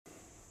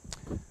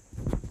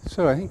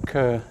So I think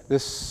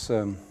this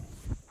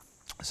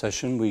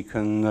session we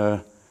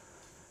can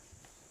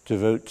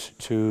devote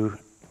to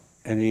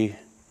any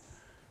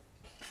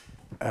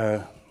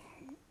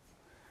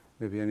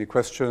maybe any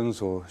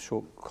questions or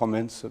short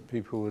comments that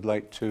people would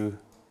like to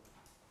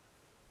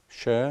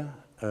share,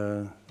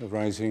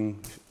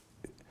 arising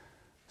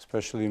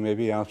especially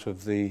maybe out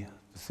of the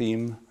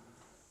theme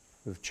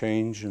of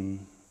change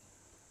and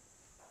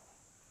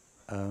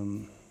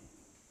so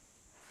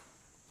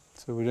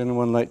would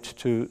anyone like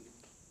to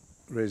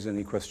raise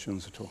any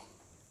questions at all?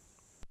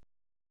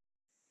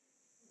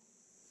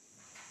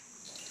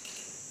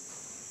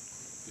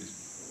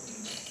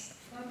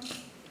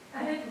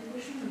 I have a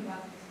question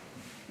about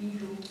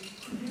ego.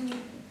 Could you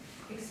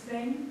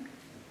explain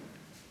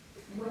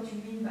what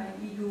you mean by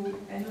ego?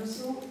 And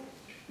also,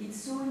 it's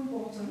so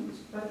important,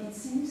 but it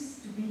seems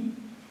to be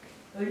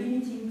a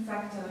limiting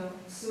factor.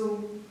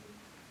 So,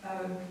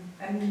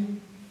 I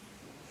mean,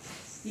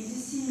 if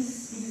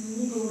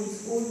the ego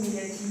is all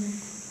negative,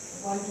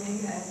 why do we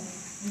have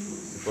ego?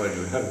 Why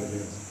do we have it?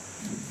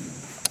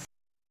 Yes.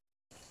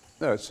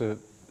 No, it's a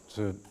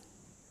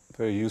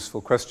very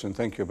useful question.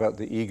 Thank you about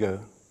the ego.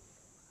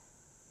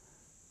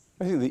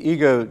 I think the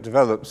ego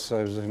develops.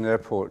 I was in an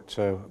airport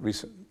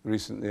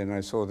recently, and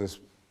I saw this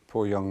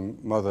poor young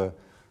mother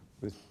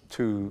with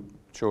two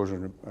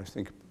children. I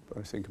think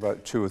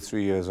about 2 or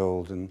 3 years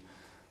old, and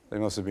they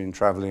must have been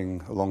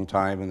traveling a long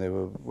time, and they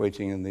were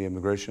waiting in the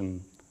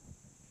immigration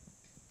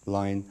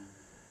line.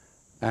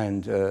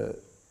 And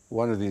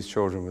one of these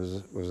children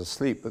was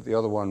asleep, but the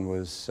other one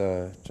was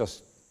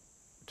just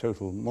a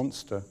total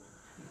monster,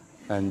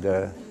 and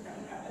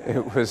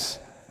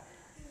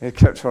it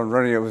kept on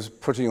running. It was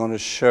putting on a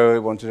show.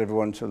 It wanted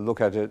everyone to look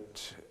at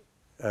it,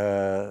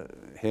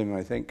 him,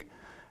 I think,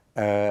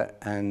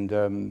 and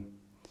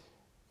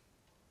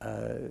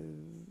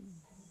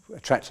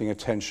attracting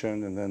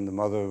attention. And then the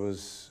mother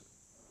was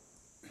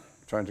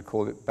trying to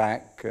call it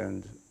back,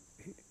 and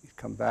he'd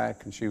come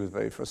back, and she was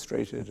very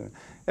frustrated. And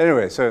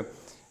anyway,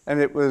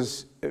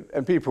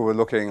 and people were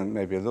looking and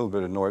maybe a little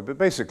bit annoyed, but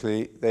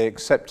basically they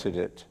accepted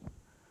it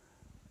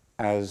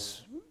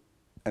as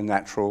a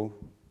natural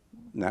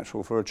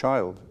for a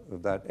child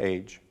of that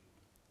age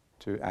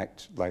to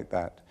act like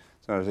that.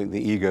 So I think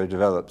the ego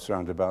develops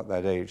around about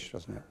that age,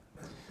 doesn't it?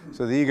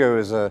 So the ego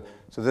is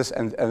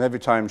and every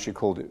time she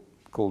called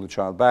the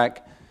child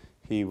back,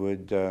 he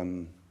would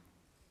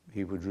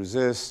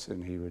resist,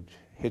 and he would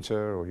hit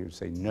her, or he would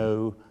say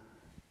no,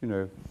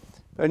 and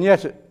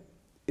yet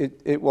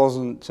it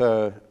wasn't.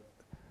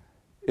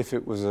 If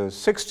it was a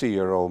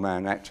 60-year-old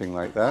man acting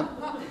like that,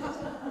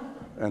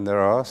 and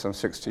there are some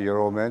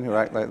 60-year-old men who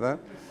act like that,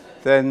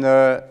 then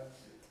I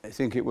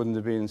think it wouldn't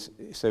have been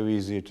so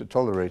easy to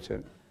tolerate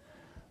it.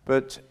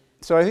 But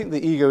so I think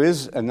the ego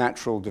is a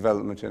natural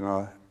development in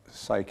our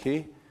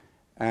psyche,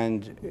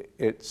 and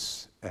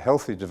it's a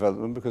healthy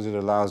development because it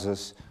allows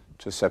us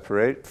to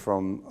separate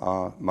from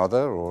our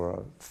mother or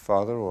our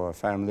father or our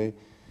family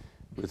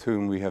with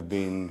whom we have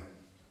been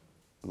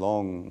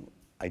long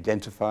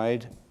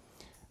identified,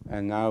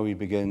 and now we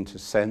begin to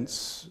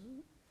sense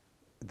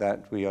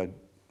that we are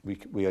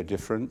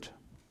different.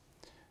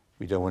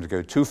 We don't want to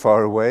go too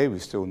far away. We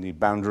still need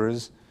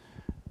boundaries,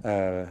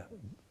 but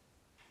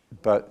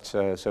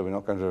so we're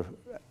not going to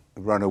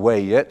run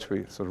away yet.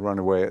 We sort of run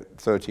away at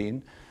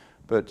 13,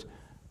 but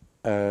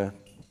we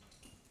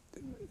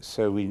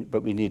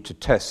need to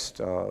test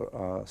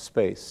our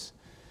space.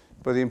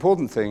 But the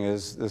important thing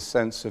is the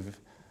sense of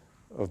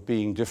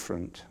being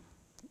different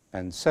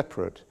and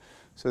separate.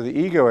 So the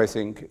ego, I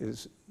think,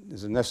 is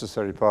a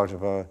necessary part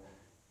of our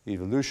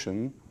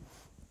evolution.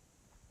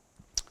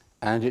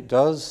 And it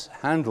does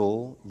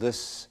handle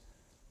this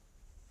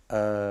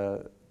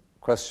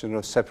question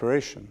of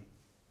separation.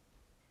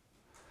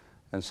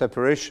 And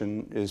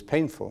separation is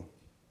painful,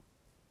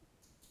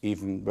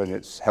 even when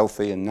it's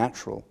healthy and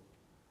natural.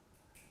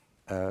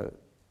 As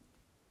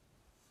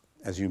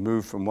you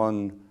move from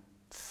one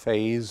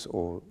phase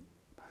or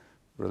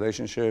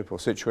relationship or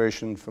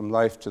situation from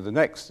life to the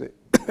next,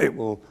 it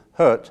will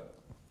hurt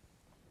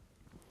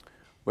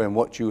when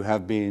what you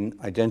have been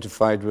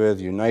identified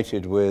with,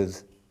 united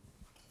with,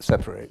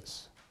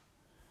 separates.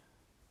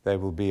 There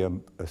will be a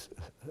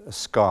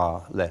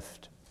scar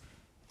left,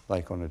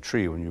 like on a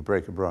tree when you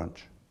break a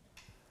branch.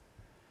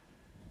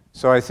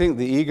 So I think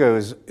the ego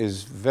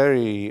is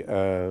very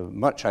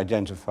much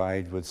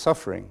identified with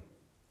suffering,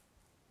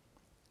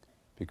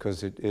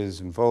 because it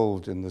is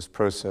involved in this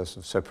process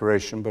of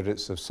separation, but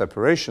it's a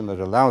separation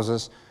that allows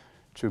us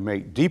to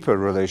make deeper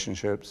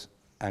relationships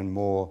and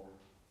more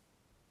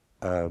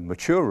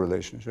mature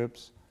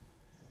relationships.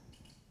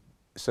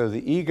 So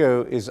the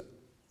ego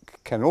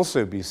can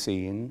also be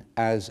seen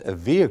as a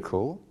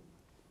vehicle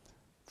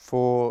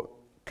for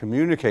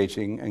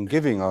communicating and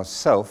giving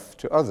ourself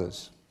to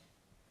others.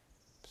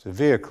 It's a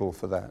vehicle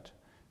for that.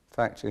 In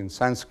fact, in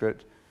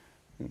Sanskrit,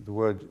 the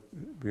word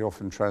we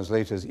often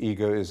translate as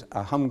ego is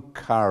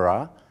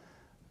ahamkara,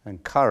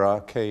 and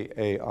kara,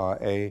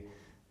 K-A-R-A,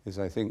 is,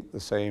 I think, the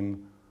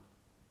same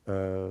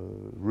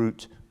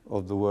root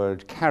of the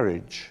word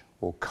carriage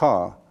or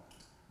car.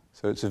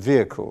 So it's a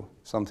vehicle,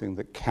 something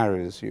that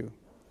carries you.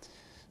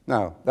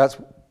 Now, that's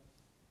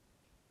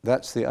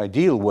the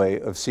ideal way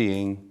of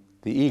seeing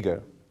the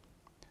ego.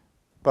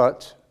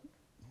 But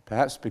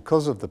perhaps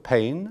because of the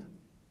pain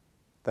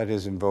that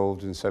is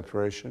involved in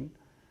separation,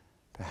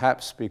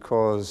 perhaps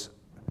because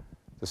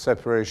the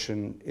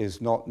separation is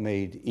not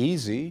made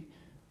easy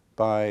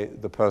by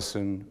the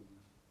person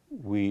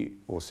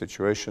or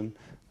situation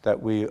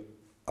that we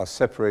are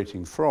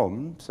separating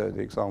from, so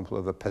the example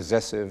of a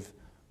possessive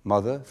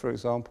mother, for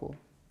example,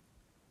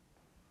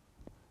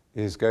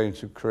 is going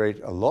to create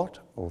a lot,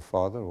 or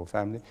father or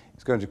family,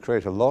 is going to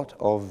create a lot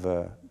of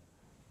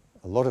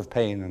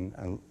pain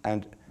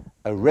and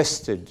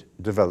arrested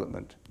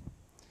development.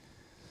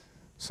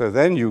 So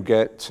then you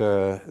get,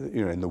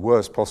 in the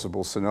worst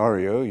possible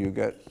scenario, you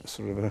get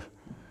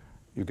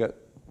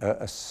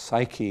a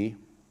psyche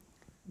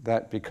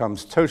that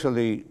becomes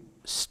totally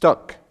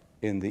stuck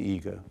in the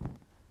ego,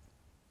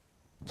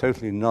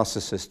 totally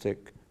narcissistic,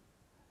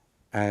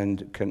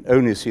 and can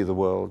only see the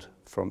world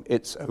from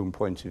its own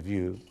point of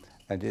view,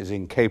 and is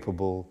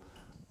incapable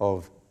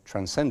of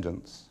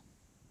transcendence,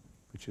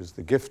 which is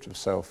the gift of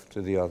self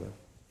to the other.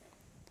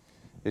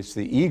 It's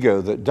the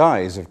ego that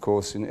dies, of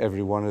course, in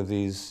every one of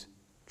these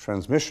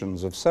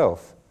transmissions of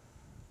self.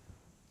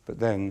 But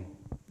then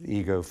the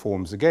ego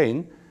forms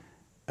again,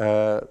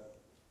 but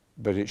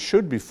it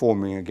should be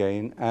forming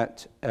again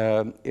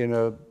in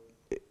a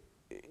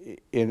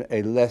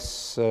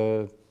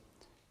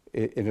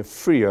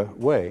freer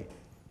way.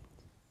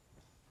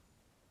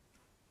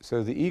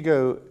 So the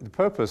ego, the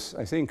purpose,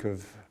 I think,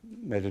 of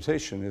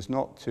meditation is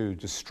not to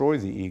destroy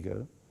the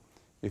ego.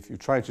 If you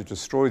try to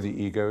destroy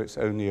the ego, it's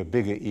only a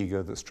bigger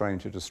ego that's trying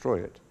to destroy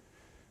it.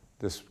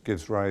 This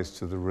gives rise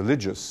to the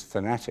religious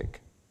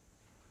fanatic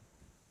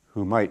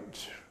who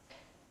might,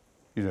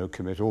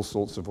 commit all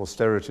sorts of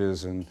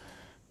austerities and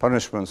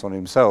punishments on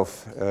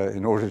himself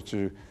in order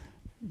to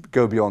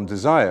go beyond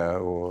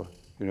desire,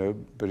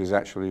 but is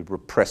actually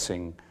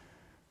repressing,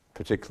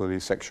 particularly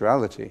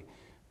sexuality,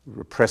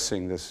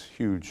 repressing this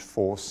huge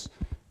force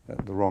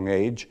at the wrong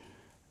age,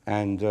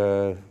 and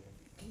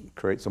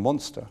creates a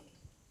monster.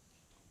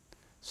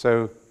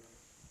 So,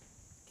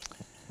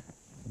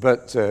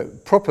 but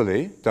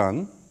properly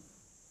done,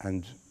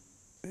 and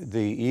the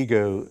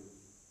ego,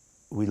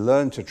 we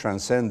learn to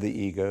transcend the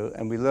ego,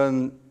 and we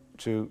learn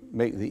to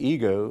make the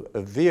ego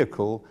a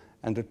vehicle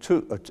and a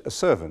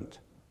servant,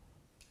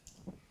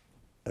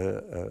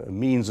 a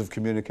means of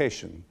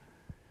communication.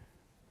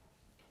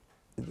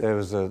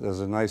 There's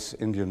a nice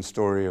Indian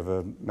story of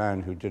a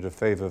man who did a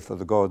favor for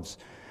the gods,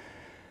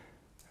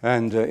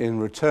 and in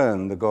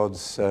return the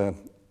gods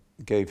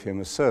gave him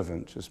a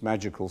servant, this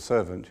magical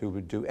servant, who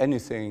would do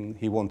anything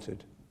he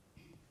wanted.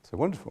 So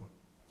wonderful.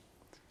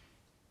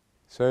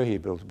 So he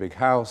built a big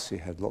house, he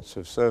had lots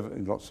of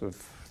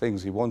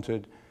things he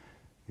wanted,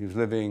 he was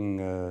living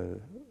a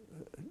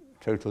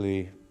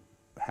totally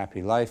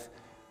happy life,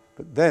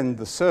 but then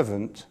the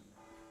servant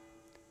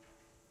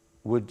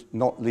would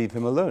not leave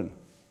him alone.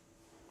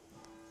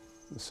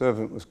 The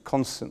servant was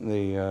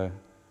constantly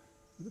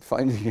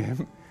finding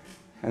him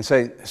and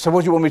saying, "So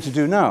what do you want me to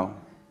do now?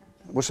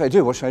 What should I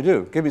do? What should I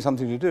do? Give me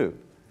something to do."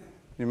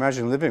 Can you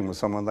imagine living with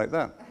someone like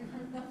that?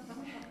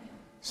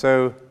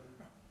 So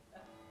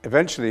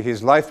eventually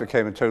his life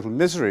became a total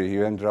misery.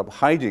 He ended up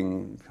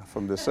hiding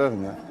from the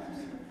servant.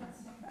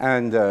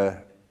 And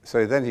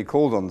so then he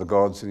called on the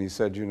gods and he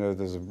said,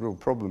 there's a real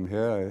problem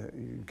here.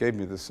 You gave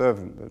me the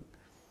servant. But...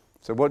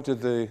 So what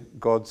did the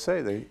gods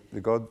say?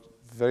 The god,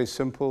 very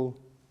simple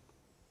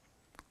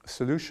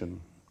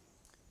solution.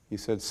 He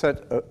said,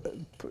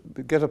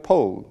 get a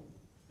pole,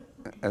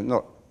 and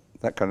not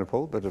that kind of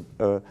pole, but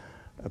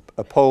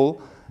a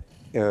pole,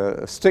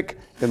 a stick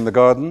in the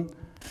garden,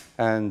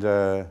 and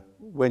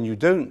when you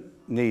don't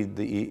need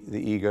the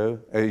ego,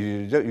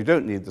 you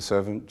don't need the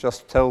servant,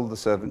 just tell the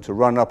servant to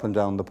run up and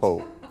down the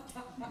pole.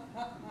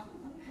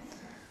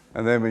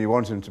 And then when you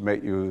want him to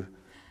make you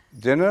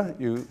dinner,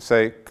 you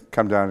say,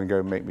 "Come down and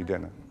go make me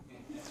dinner."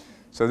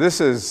 So this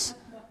is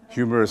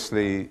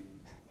humorously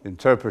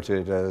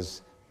interpreted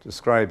as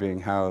describing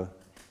how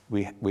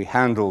we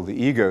handle the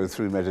ego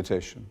through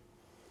meditation.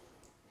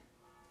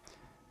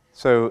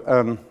 So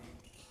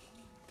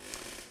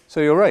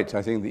you're right.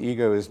 I think the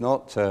ego is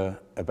not a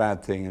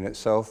bad thing in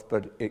itself,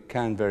 but it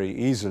can very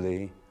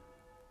easily.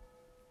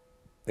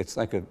 It's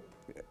like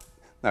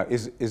now.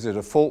 Is it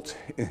a fault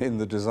in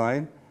the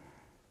design,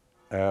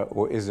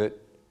 or is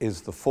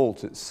the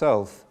fault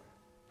itself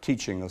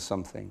teaching us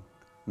something,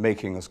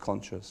 making us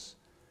conscious,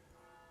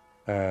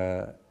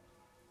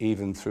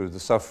 even through the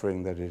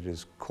suffering that it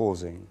is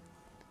causing?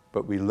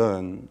 But we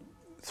learn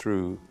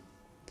through.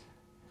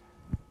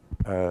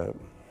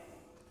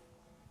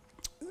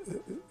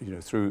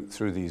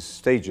 Through these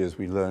stages,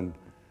 we learn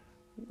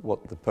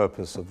what the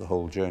purpose of the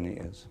whole journey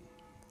is.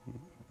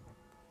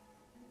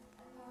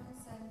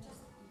 Just adding to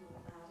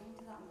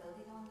that and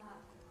building on that,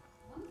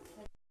 one thing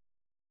I've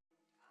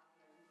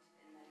learned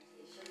in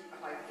meditation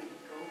about the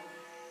ego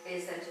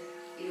is that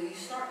you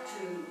start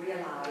to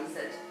realise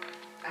that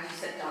as you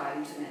sit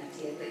down to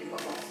meditate that you've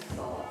got lots of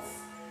thoughts,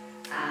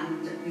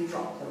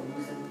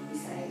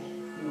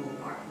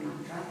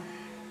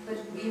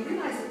 But we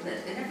realise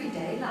that in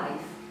everyday life,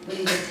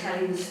 when we're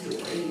telling the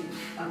story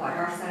about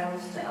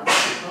ourselves to other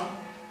people,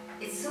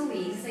 it's so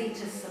easy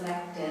to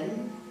select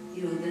in,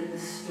 the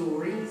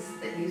stories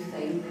that you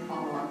think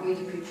are going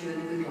to put you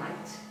in a good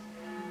light.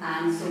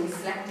 And so we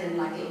select in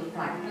like little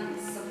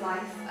fragments of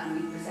life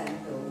and we present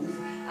those.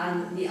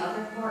 And the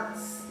other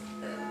parts,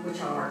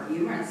 which are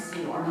numerous,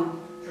 are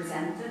not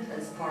presented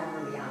as part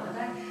of a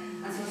reality.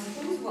 And so I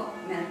suppose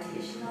what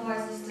meditation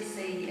allows us to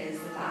see is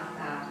the fact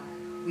that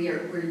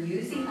we're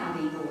using that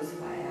ego as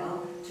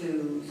well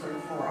to sort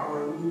of for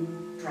our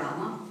own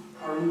drama,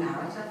 our own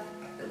narrative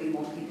that we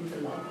want people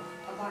to love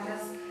about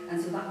us.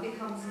 And so that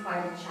becomes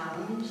quite a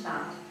challenge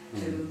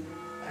to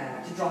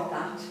drop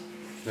that.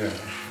 Yeah.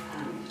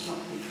 Not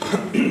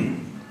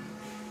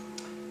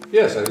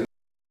Yes, I think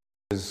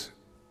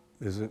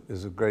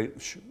is a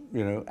great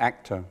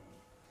actor,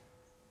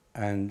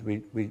 and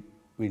we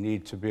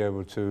need to be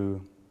able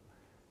to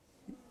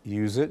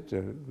use it.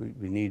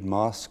 We need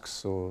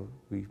masks, or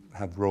we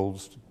have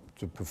roles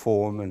to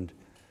perform, and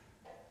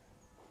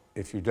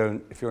if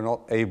you're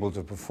not able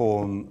to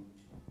perform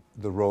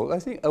the role, I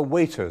think a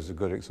waiter is a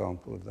good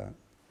example of that.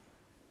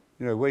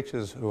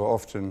 Waiters who are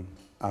often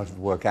out of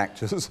work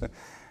actors,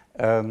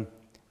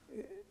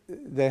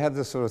 they have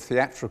this sort of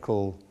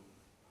theatrical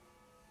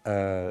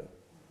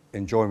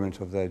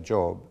enjoyment of their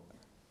job,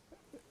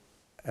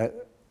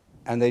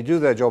 and they do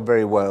their job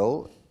very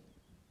well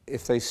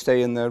if they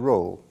stay in their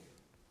role.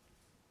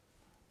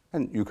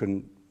 And you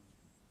can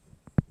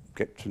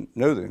get to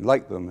know them,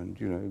 like them,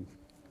 and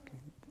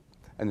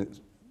and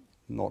it's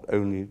not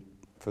only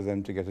for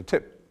them to get a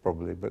tip,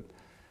 probably, but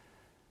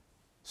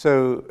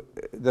so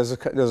there's a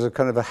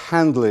kind of a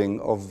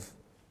handling of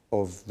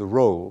the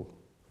role,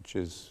 which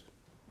is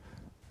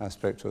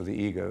aspect of the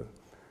ego,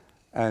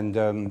 and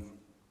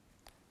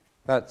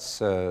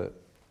that's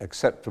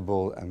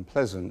acceptable and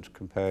pleasant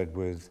compared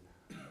with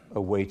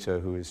a waiter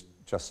who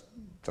just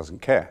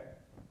doesn't care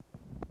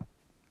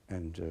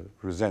and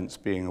resents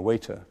being a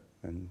waiter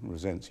and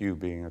resents you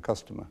being a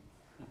customer.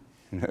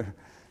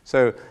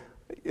 So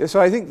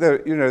I think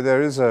that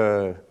there is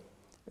a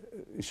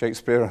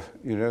Shakespeare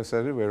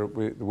said it,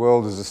 the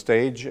world is a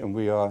stage and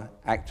we are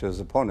actors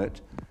upon it.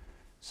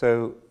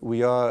 So we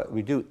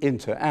do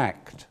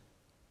interact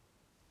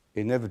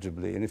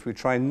inevitably, and if we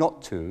try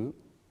not to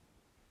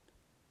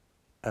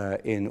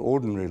in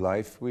ordinary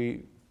life,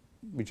 we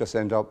just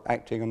end up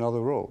acting another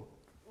role.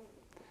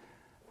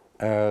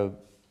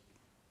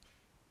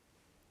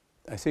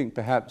 I think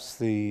perhaps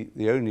the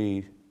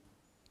only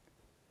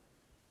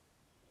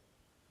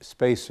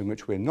space in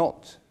which we're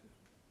not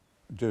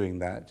doing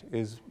that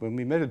is when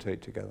we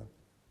meditate together.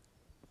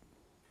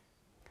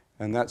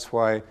 And that's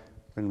why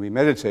when we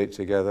meditate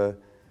together,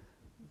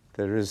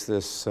 there is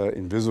this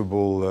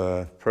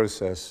invisible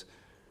process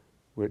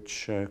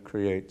which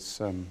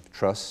creates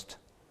trust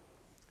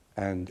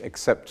and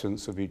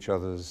acceptance of each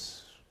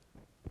other's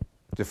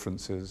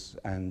differences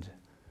and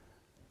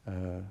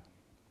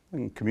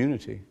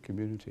community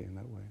in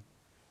that way.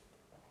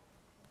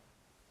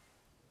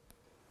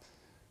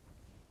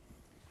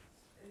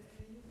 You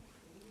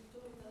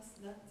told us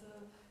that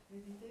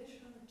meditation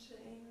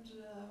changed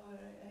our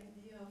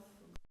idea of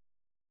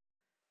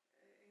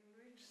in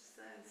which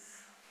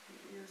sense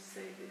you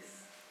say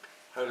this?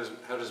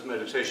 How does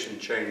meditation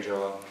change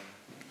our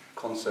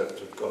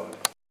concept of God?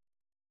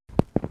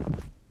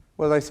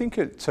 Well, I think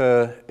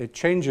it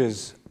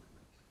changes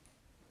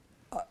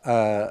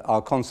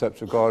our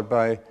concept of God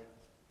by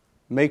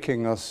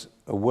making us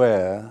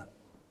aware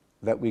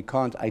that we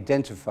can't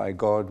identify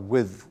God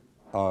with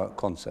our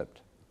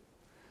concept.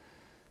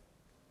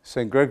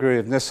 St. Gregory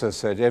of Nyssa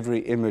said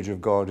every image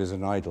of God is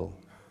an idol,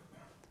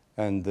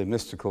 and the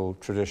mystical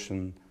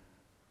tradition,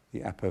 the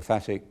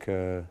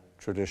apophatic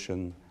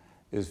tradition,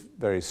 is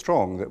very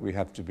strong that we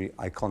have to be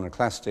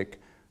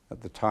iconoclastic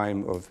at the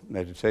time of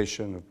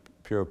meditation, of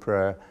pure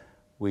prayer.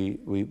 We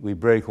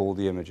break all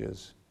the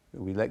images.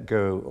 We let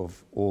go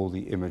of all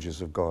the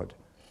images of God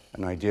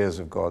and ideas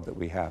of God that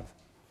we have.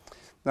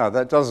 Now,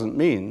 that doesn't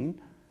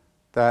mean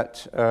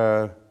that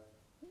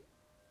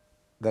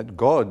that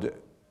God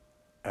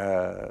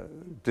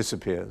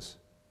disappears,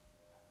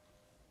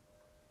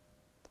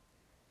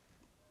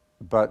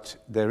 but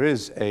there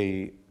is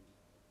a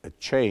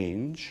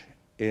change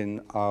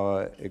in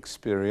our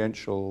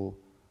experiential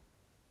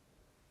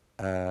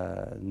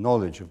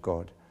knowledge of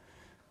God.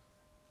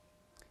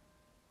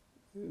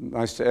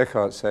 Meister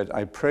Eckhart said,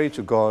 "I pray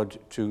to God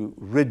to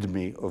rid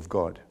me of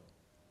God,"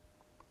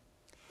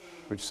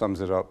 which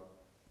sums it up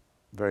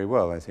very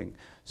well, I think.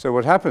 So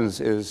what happens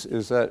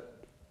is that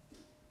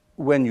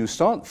when you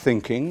start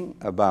thinking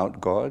about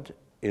God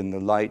in the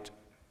light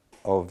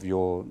of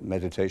your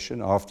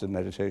meditation, after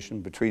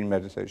meditation, between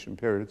meditation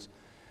periods,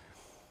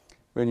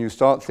 when you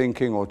start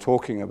thinking or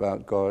talking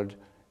about God,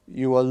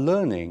 you are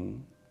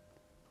learning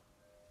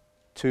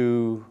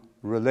to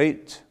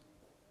relate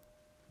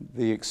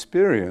the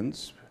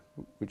experience,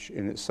 which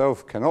in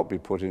itself cannot be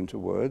put into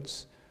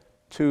words,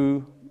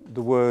 to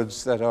the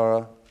words that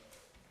are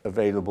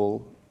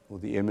available, or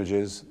the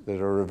images that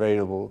are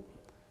available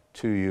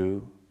to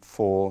you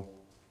for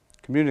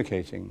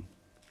communicating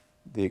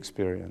the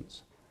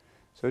experience.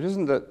 So it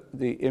isn't that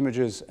the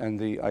images and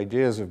the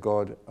ideas of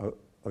God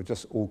are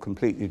just all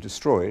completely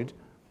destroyed,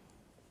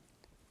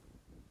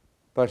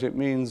 but it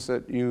means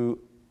that you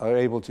are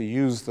able to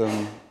use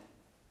them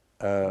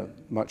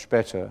much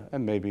better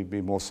and maybe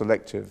be more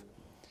selective.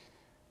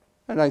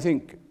 And I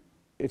think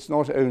it's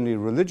not only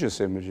religious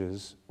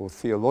images or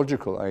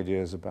theological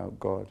ideas about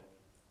God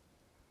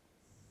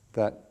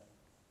that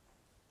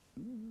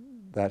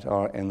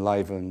are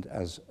enlivened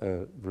as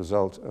a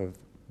result of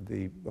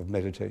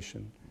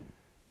meditation.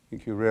 I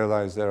think you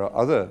realize there are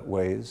other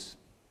ways,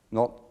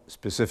 not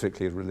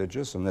specifically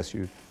religious, unless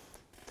you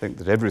think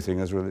that everything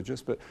is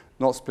religious, but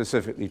not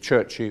specifically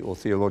churchy or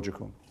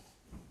theological.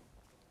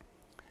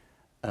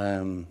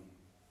 And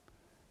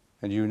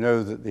you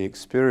know that the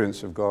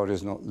experience of God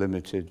is not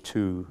limited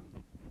to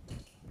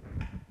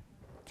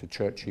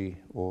churchy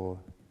or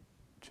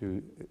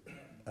to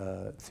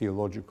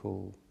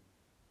theological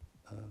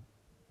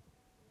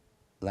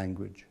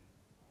language.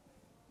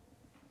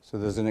 So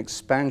there's an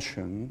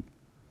expansion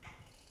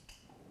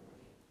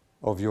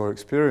of your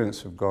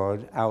experience of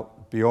God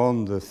out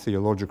beyond the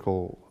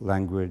theological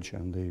language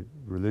and the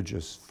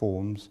religious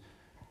forms.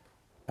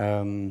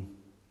 And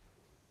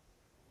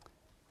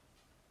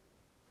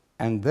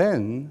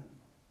then,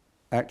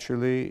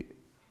 actually,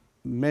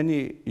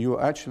 you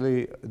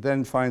actually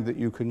then find that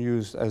you can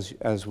use,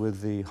 as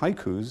with the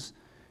haikus,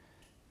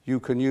 you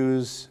can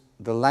use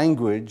the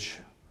language,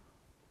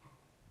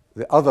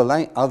 the other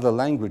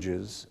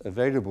languages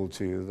available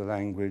to you, the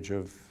language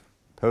of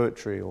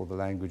poetry or the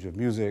language of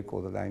music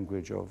or the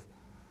language of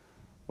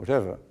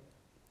whatever,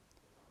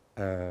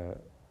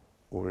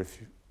 or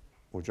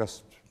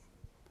just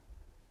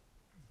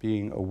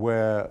being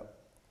aware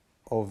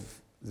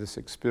of this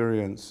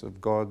experience of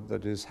God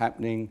that is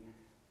happening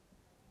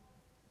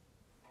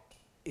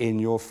in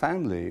your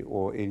family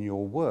or in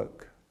your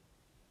work,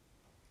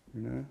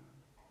 you know?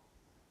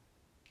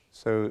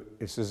 So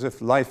it's as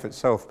if life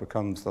itself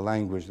becomes the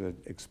language that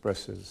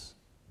expresses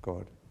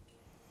God.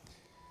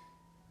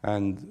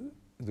 And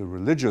the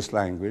religious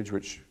language,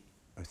 which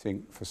I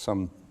think for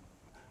some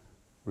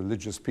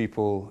religious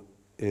people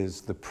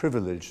is the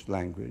privileged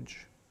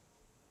language,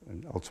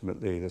 and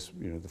ultimately this,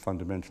 the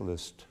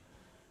fundamentalist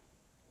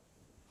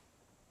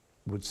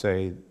would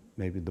say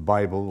maybe the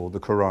Bible or the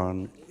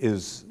Quran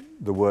is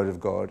the Word of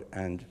God,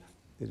 and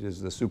it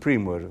is the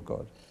supreme Word of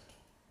God,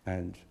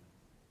 and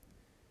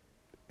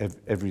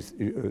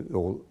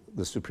or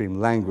the supreme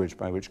language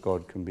by which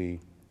God can be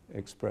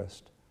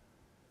expressed.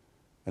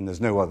 And there's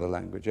no other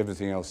language.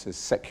 Everything else is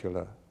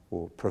secular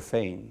or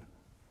profane.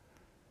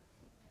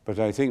 But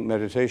I think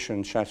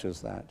meditation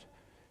shatters that.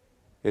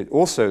 It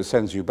also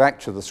sends you back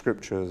to the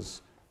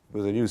scriptures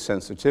with a new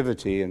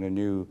sensitivity and a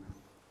new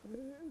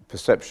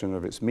perception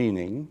of its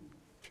meaning,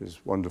 which is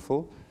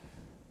wonderful.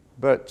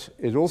 But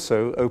it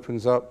also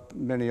opens up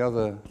many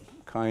other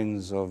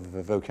kinds of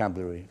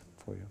vocabulary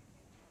for you.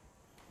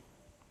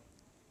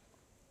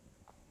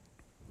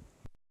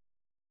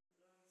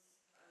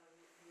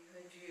 We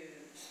heard you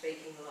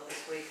speaking a lot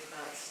this week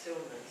about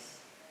stillness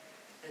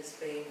as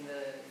being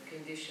the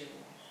condition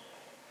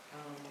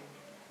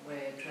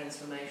where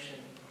transformation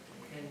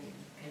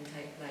can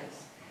take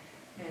place.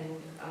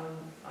 And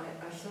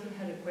I sort of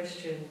had a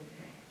question.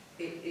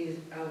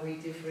 Are we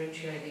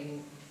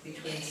differentiating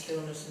between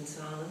stillness and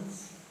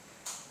silence?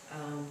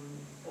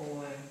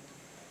 Or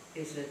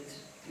is it,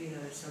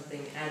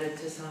 something added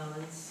to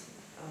silence?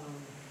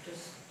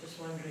 Just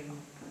wondering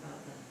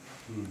about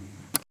that.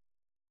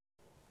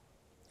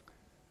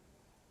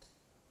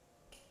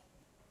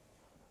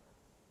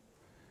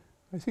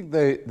 I think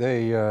they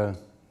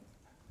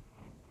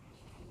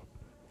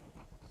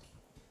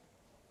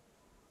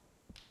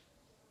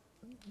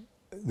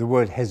the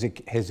word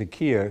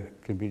Hezekiah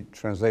can be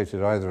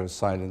translated either as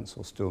silence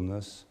or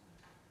stillness.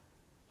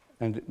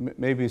 And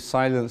maybe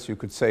silence, you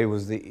could say,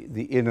 was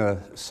the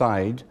inner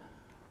side,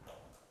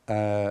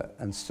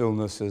 and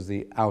stillness is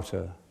the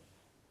outer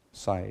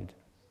side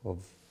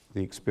of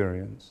the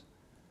experience.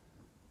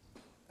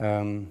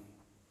 But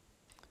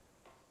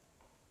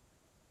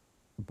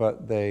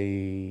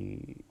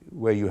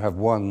where you have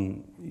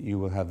one, you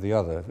will have the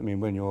other. I mean,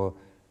 when you're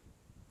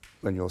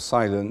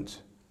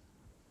silent,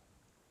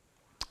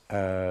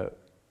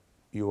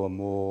 you are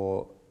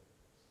more,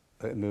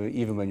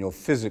 even when you're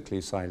physically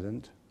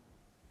silent,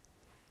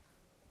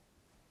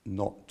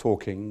 not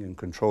talking and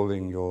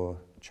controlling your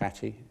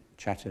chatter,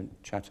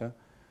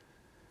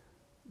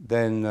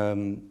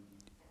 then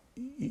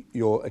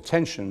your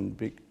attention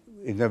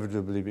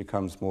inevitably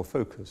becomes more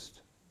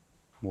focused,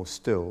 more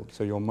still.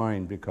 So your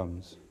mind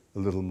becomes a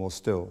little more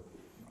still.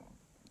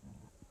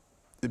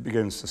 It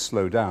begins to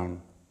slow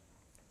down.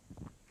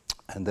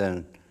 And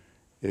then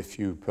if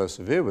you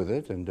persevere with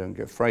it and don't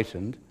get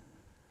frightened,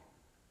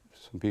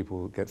 some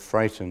people get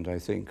frightened, I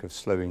think, of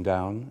slowing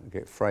down,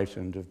 get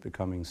frightened of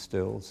becoming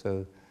still,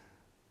 so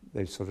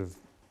they sort of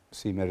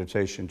see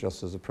meditation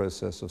just as a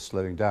process of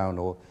slowing down,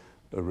 or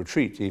a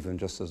retreat even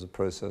just as a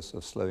process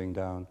of slowing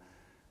down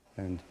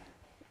and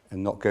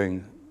not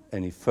going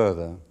any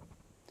further.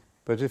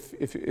 But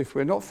if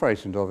we're not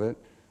frightened of it,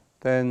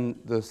 then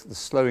the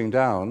slowing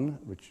down,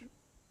 which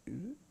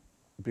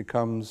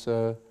becomes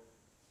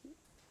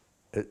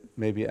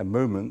maybe a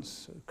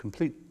moment's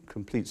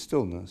complete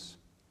stillness.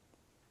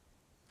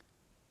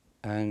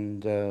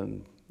 And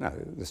now,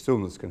 the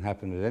stillness can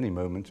happen at any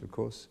moment, of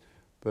course,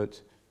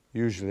 but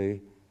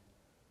usually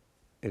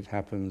it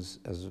happens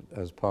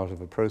as part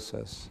of a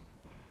process.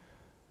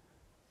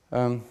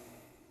 So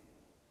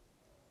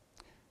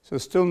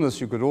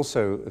stillness you could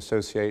also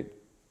associate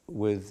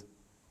with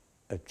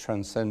a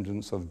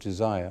transcendence of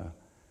desire,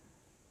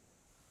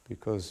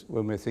 because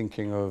when we're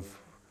thinking of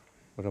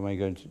what am I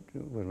going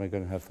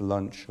to have for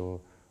lunch, or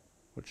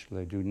what shall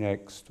I do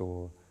next,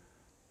 or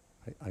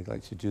I'd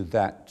like to do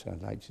that,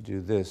 I'd like to do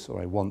this, or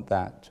I want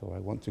that, or I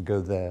want to go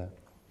there.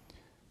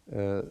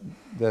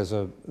 There's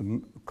a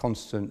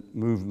constant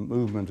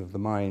movement of the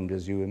mind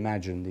as you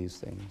imagine these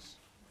things,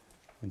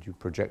 and you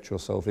project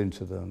yourself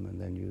into them,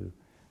 and then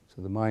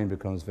so the mind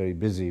becomes very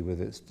busy with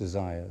its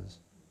desires.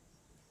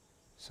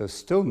 So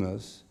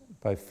stillness,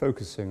 by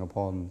focusing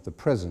upon the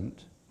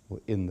present, or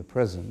in the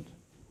present,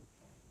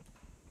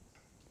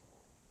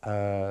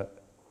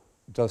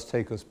 does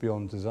take us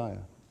beyond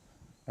desire.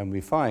 And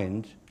we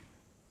find,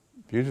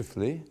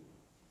 beautifully,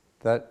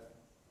 that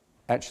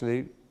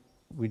actually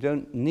we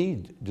don't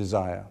need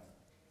desire.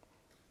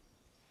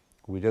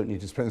 We don't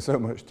need to spend so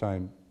much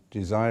time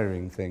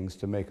desiring things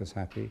to make us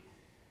happy,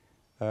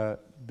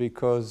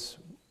 because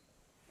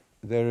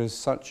there is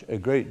such a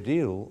great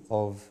deal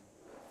of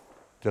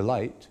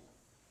delight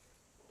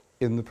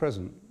in the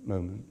present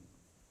moment,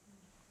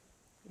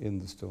 in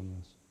the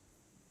stillness.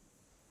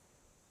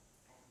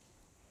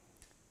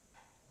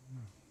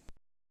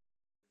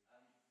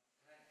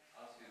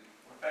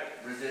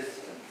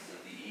 Resistance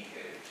of the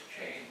ego to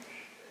change.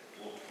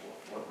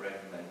 What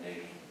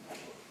recommendations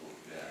would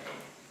you have on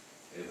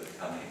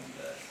overcoming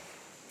the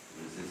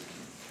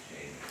resistance to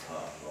change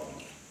apart from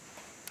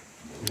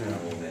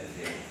more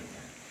meditation,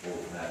 or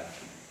perhaps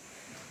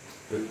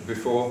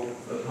Before?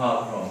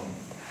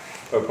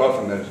 Apart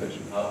from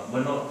meditation?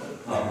 well, not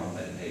apart from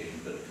meditation,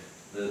 but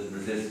the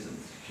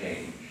resistance to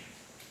change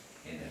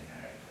in a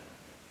character.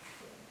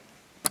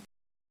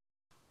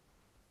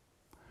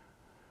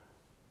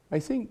 I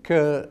think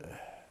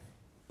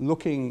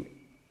looking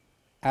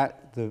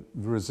at the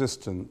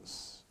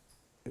resistance,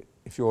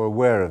 if you're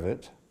aware of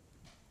it,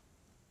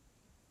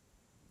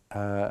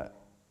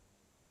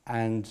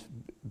 and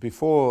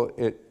before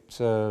it,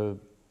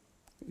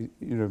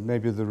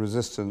 maybe the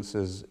resistance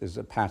is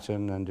a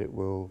pattern, and it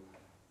will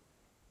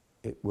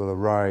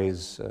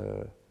arise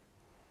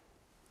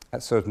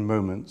at certain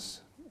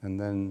moments and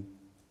then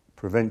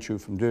prevent you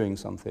from doing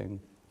something.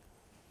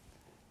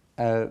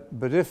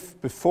 But if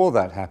before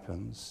that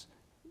happens,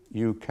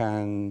 you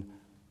can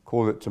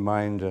call it to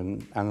mind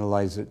and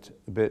analyze it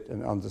a bit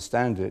and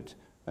understand it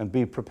and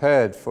be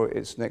prepared for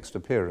its next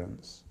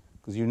appearance,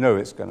 because you know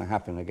it's going to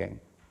happen again.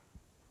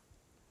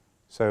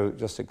 So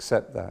just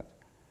accept that.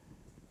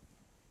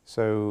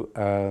 So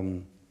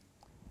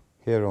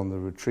here on the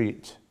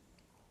retreat,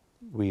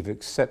 we've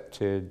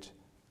accepted,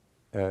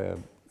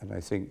 and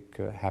I think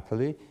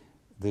happily,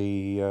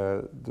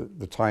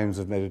 the times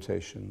of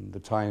meditation, the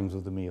times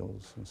of the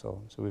meals, and so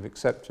on. So we've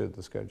accepted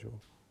the schedule.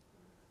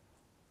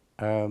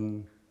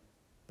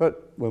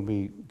 But when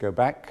we go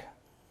back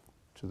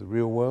to the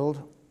real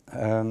world,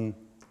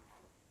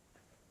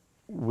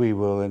 we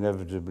will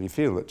inevitably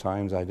feel at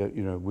times, a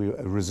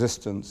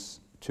resistance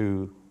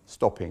to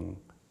stopping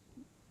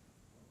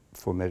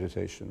for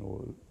meditation,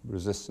 or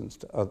resistance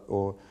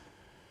to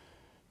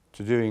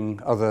doing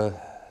other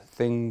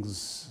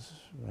things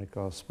like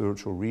our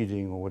spiritual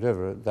reading or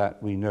whatever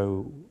that we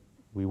know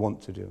we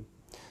want to do.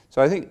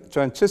 So I think to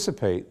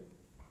anticipate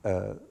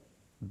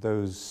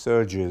those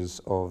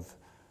surges of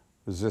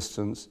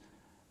resistance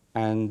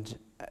and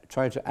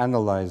try to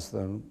analyze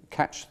them,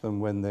 catch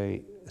them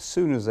as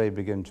soon as they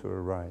begin to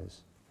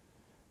arise.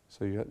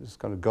 So you're just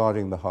kind of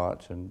guarding the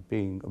heart and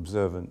being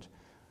observant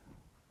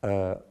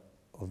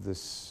of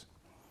this,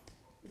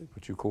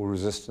 what you call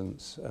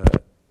resistance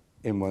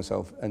in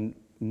oneself, and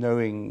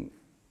knowing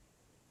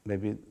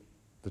maybe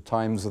the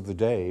times of the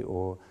day,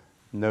 or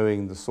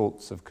knowing the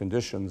sorts of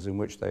conditions in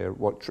which they are,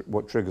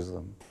 what triggers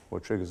them,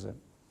 what triggers it,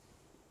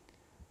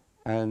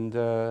 and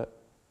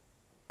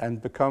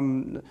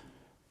become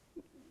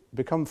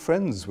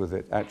friends with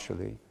it.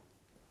 Actually,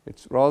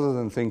 it's rather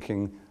than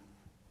thinking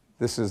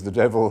this is the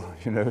devil,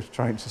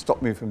 trying to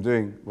stop me from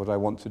doing what I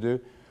want to do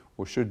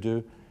or should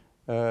do,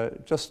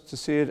 just to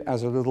see it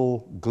as a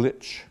little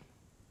glitch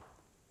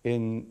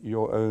in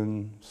your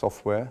own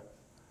software,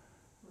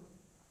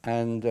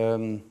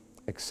 and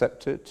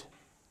accept it,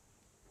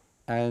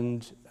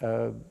 and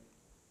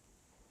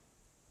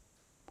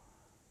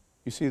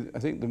you see, I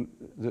think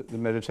the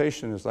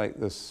meditation is like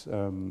this.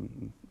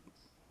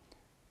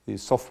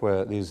 These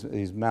software, these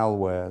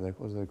malware,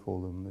 what do they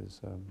call them?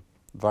 These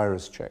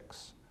virus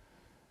checks,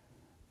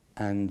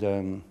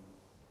 and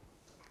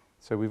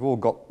so we've all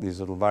got these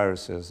little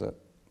viruses that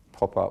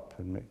pop up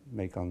and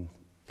make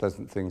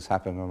unpleasant things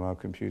happen on our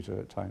computer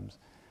at times.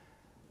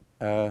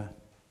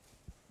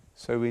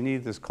 So we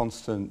need this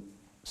constant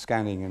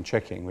scanning and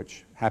checking,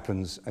 which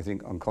happens, I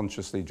think,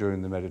 unconsciously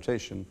during the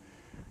meditation.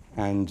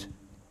 And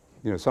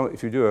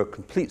if you do a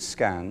complete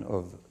scan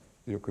of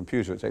your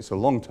computer, it takes a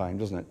long time,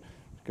 doesn't it,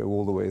 to go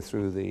all the way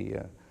through the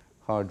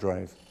hard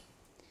drive.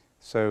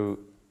 So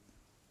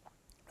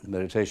the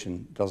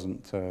meditation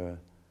doesn't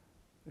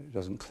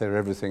clear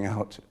everything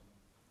out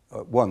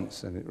at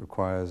once, and it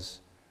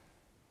requires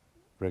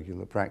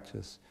regular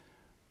practice.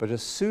 But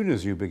as soon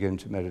as you begin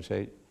to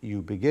meditate,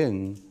 you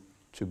begin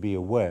to be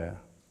aware.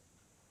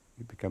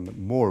 You become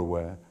more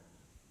aware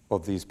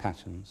of these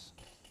patterns.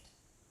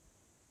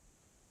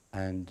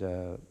 And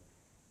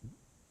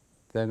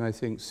then I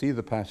think see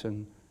the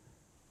pattern,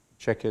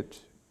 check it,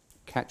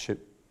 catch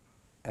it,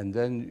 and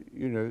then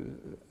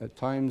at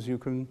times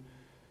you'll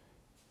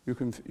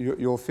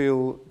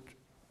feel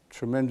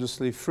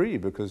tremendously free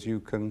because you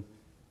can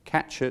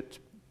catch it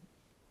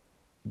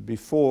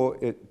before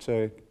it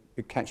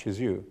catches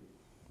you.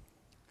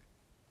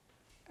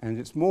 And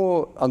it's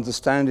more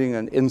understanding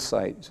and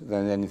insight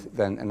than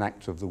an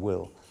act of the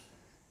will.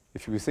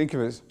 If you think of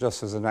it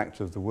just as an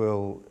act of the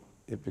will,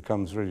 it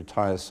becomes really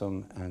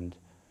tiresome and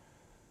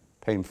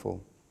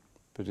painful.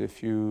 But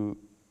if you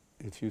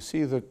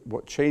see that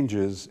what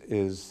changes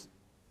is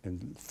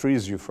and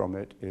frees you from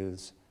it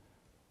is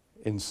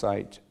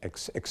insight,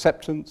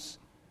 acceptance,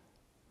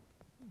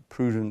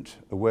 prudent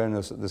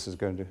awareness that this is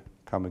going to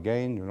come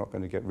again, you're not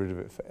going to get rid of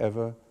it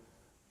forever,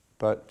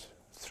 but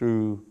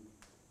through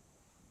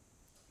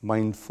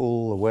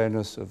mindful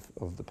awareness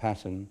of the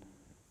pattern,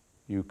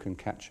 you can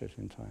catch it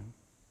in time.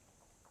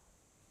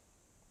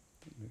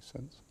 That makes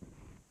sense?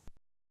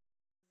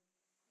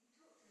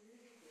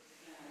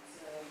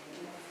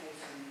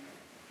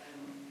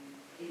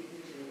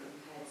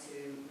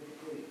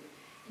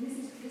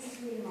 This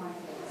is really my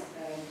thoughts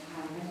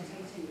how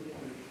meditating with a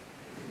group.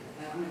 I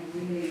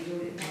really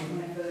enjoyed it. That was when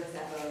I first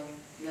ever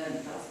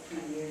learned. That was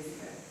 20 years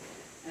ago.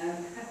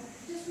 I'm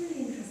just really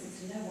interested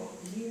to know what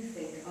you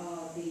think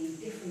are the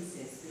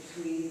differences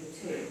between the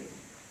two.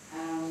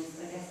 And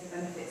I guess the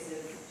benefits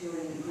of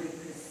joining a group,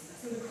 because I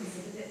sort of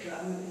considered it,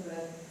 but I'm a bit of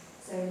a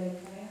solo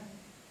player.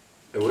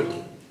 A what?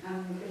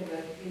 I'm a bit of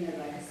a,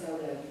 like a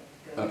solo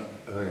girl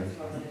as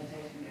far as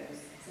meditation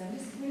goes. So I'm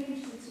just really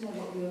interested to know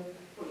what your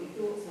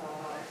thoughts are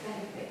about the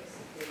benefits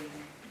of the...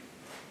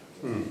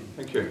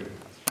 Thank you.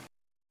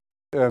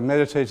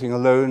 Meditating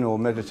alone or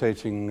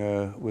meditating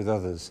with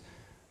others.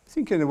 I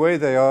think in a way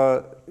they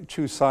are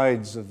two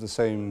sides of the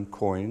same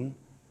coin.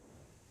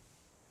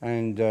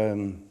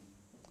 And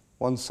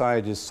one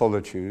side is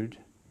solitude,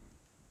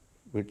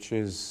 which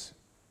is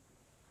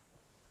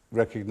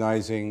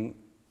recognizing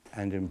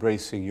and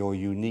embracing your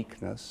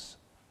uniqueness.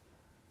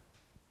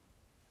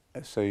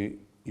 So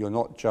you're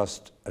not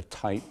just a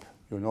type,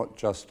 you're not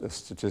just a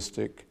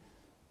statistic,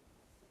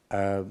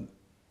 you're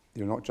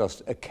not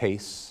just a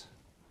case.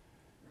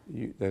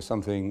 There's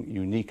something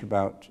unique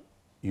about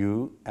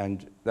you,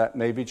 and that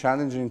may be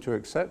challenging to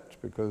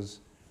accept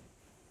because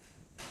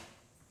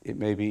it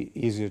may be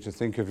easier to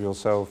think of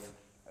yourself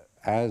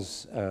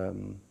as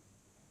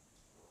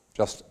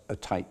just a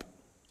type.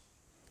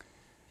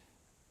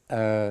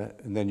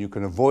 And then you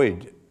can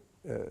avoid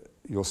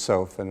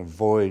yourself and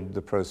avoid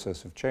the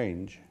process of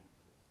change,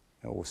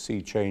 or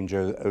see change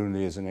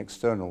only as an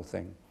external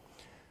thing.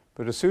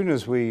 But as soon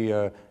as we,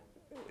 I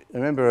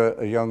remember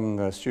a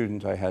young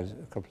student I had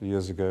a couple of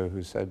years ago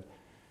who said,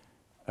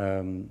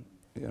 an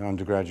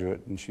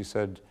undergraduate, and she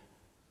said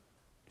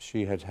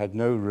she had had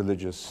no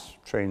religious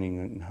training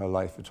in her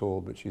life at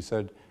all, but she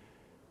said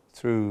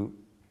through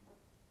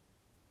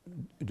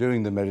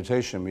doing the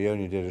meditation, we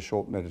only did a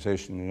short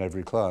meditation in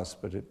every class,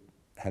 but it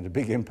had a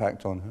big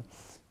impact on her.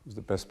 It was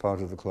the best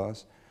part of the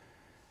class.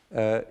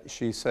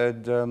 She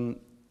said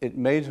it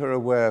made her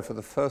aware for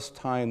the first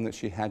time that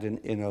she had an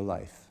inner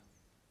life.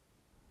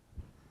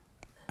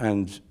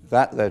 And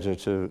that led her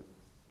to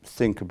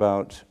think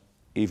about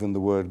even the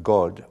word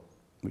God,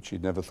 which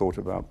she'd never thought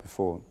about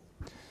before.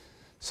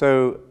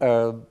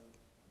 So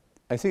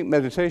I think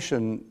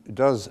meditation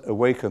does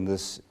awaken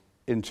this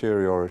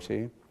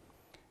interiority,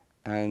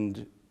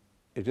 and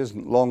it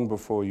isn't long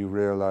before you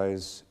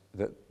realize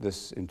that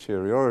this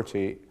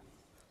interiority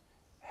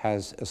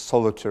has a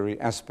solitary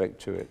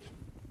aspect to it,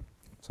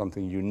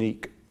 something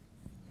unique.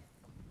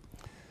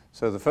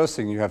 So the first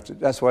thing you have to,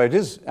 that's why it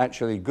is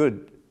actually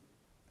good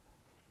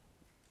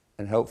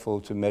and helpful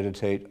to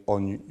meditate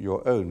on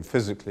your own,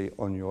 physically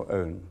on your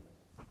own,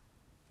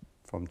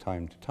 from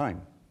time to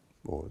time,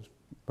 or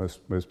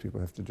most people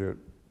have to do it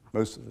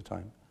most of the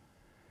time.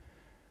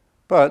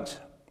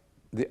 But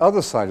the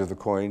other side of the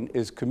coin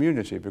is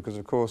community, because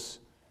of course,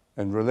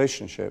 and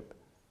relationship,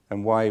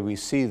 and why we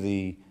see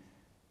the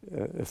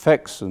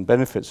effects and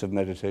benefits of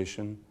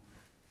meditation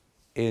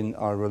in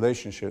our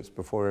relationships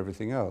before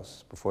everything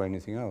else, before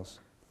anything else.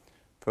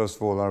 First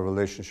of all, our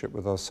relationship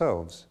with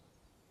ourselves.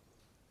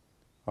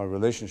 Our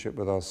relationship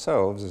with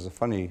ourselves is a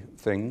funny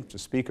thing to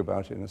speak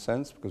about in a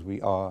sense, because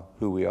we are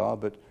who we are,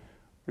 but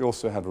we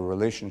also have a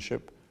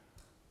relationship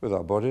with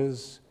our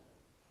bodies,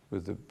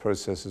 with the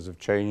processes of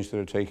change that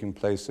are taking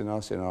place in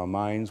us, in our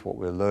minds, what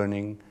we're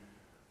learning,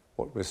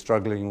 what we're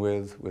struggling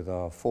with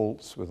our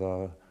faults, with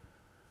our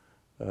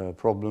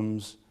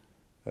problems.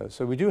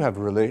 So we do have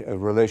a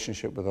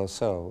relationship with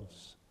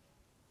ourselves.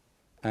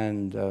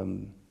 And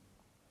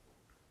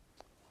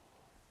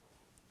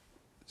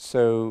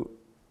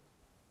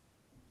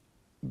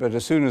but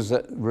as soon as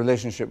that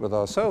relationship with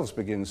ourselves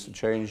begins to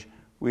change,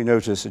 we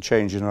notice a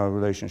change in our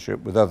relationship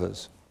with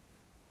others.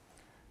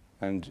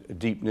 And a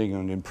deepening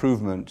and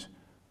improvement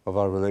of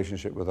our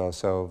relationship with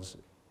ourselves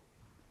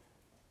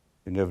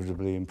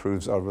inevitably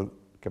improves our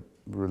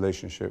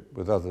relationship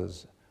with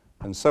others,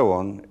 and so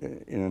on,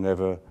 in an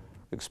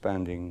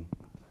ever-expanding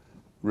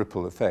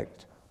ripple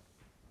effect.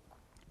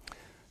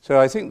 So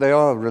I think they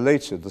are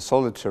related, the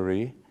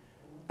solitary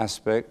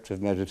aspect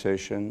of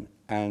meditation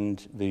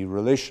and the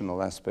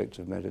relational aspect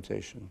of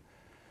meditation.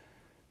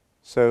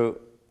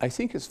 So I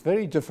think it's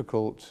very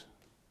difficult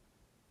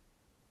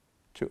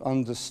to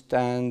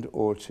understand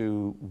or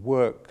to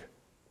work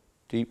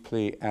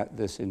deeply at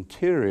this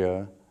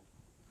interior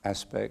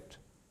aspect,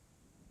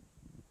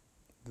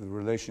 the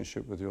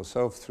relationship with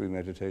yourself through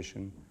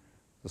meditation,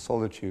 the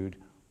solitude,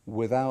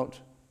 without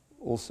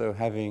also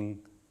having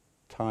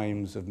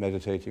times of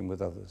meditating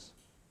with others.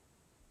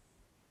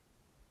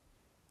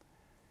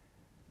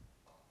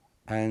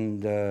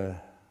 And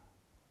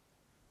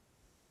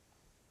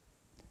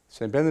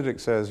St. Benedict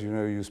says,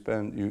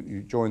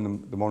 you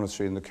join the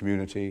monastery and the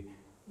community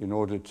in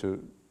order to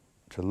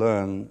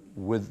learn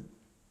with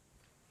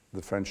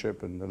the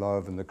friendship and the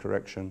love and the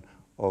correction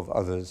of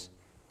others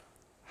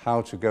how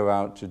to go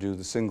out to do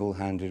the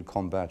single-handed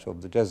combat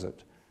of the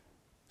desert.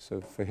 So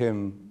for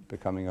him,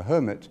 becoming a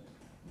hermit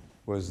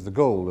was the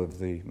goal of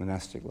the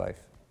monastic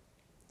life.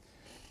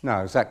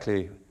 Now,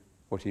 exactly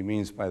what he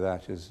means by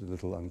that is a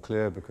little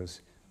unclear, because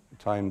at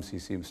times he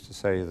seems to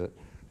say that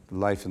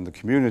life in the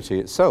community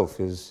itself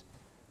is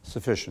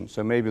sufficient.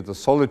 So maybe the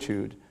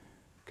solitude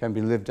can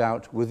be lived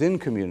out within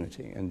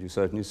community, and you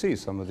certainly see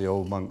some of the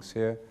old monks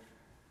here,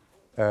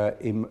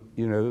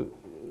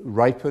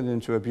 ripen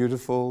into a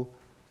beautiful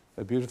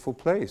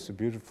place, a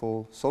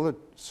beautiful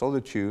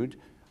solitude,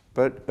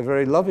 but a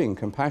very loving,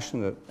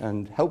 compassionate,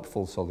 and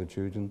helpful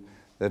solitude, and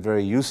they're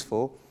very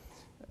useful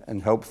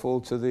and helpful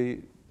to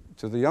the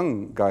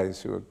young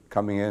guys who are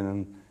coming in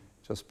and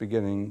just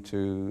beginning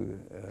to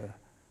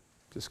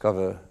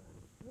discover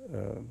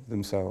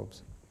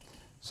themselves.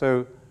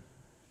 So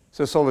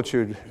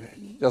solitude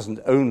doesn't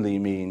only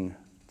mean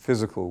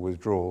physical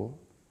withdrawal,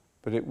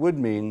 but it would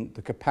mean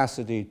the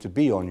capacity to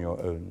be on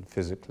your own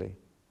physically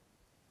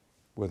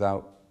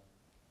without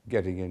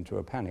getting into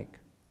a panic.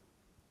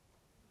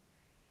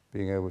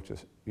 Being able to,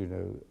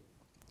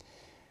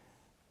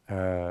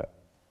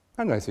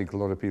 and I think a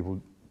lot of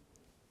people,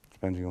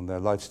 depending on their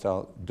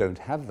lifestyle, don't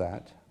have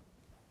that,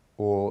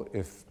 or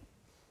if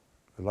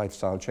the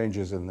lifestyle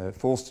changes and they're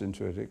forced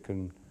into it,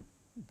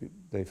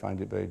 they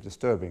find it very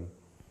disturbing.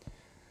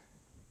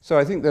 So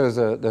I think there's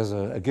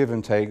a give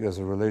and take, there's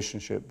a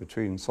relationship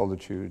between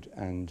solitude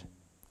and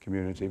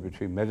community,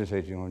 between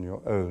meditating on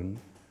your own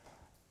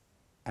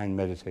and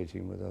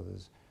meditating with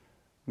others.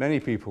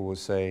 Many people will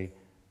say,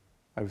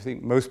 I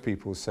think most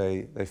people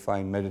say they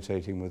find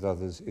meditating with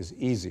others is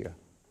easier.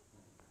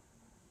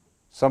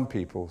 Some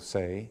people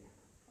say,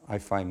 I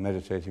find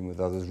meditating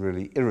with others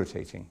really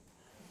irritating,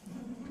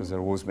 because they're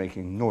always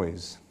making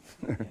noise.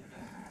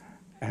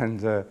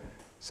 And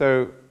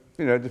so,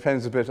 it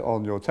depends a bit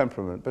on your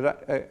temperament,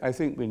 but I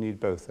think we need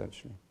both,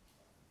 actually.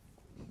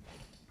 Do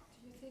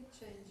you think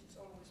change is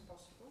always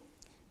possible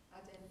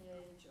at any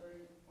age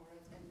or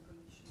at any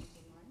condition of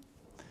the mind?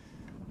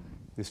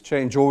 Is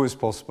change always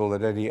possible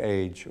at any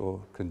age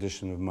or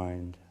condition of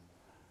mind?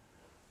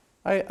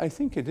 I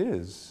think it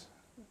is.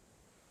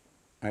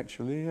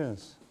 Actually,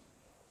 yes.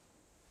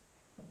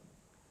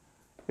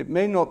 It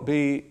may not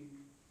be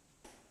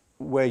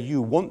where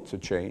you want to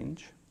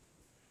change,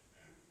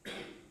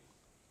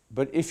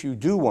 but if you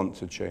do want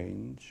to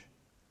change,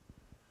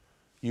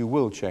 you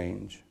will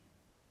change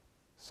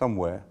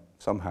somewhere,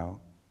 somehow.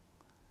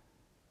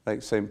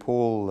 Like St.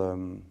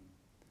 Paul,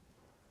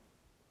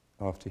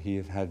 after he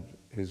had had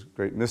his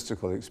great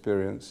mystical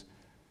experience,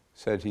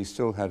 said he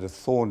still had a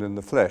thorn in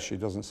the flesh. He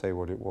doesn't say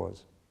what it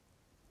was.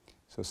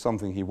 So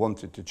something he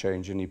wanted to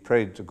change, and he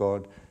prayed to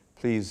God,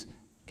 please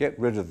get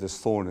rid of this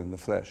thorn in the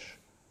flesh,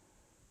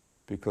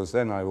 because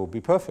then I will be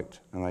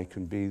perfect, and I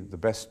can be the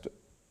best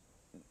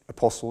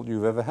apostle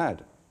you've ever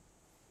had,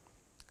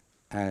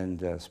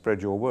 and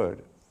spread your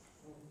word.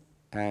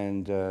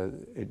 And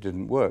it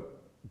didn't work.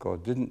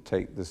 God didn't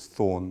take this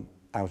thorn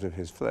out of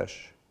his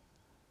flesh.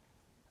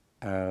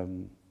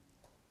 And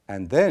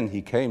then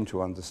he came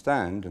to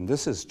understand, and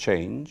this is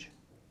change,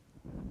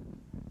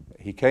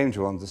 he came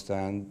to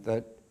understand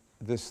that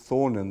this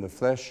thorn in the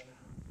flesh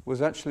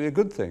was actually a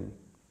good thing,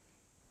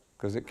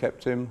 because it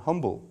kept him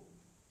humble.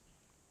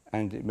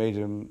 And it made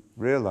him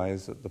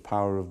realize that the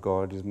power of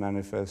God is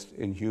manifest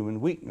in human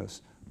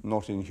weakness,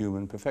 not in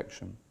human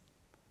perfection.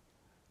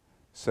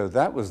 So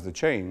that was the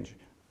change.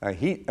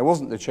 It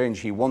wasn't the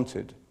change he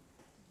wanted.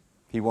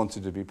 He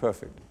wanted to be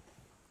perfect.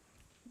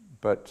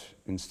 But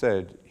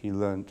instead, he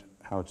learned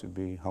how to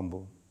be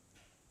humble.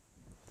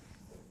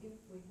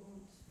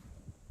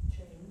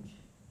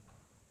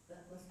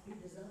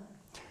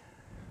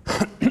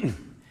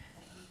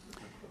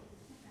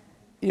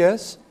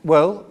 Yes,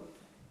 well,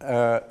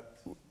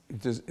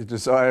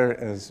 desire,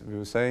 as we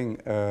were saying,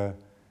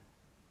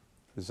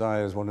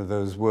 desire is one of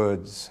those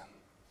words.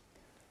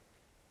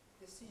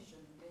 Decision,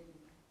 maybe.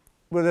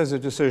 Well, there's a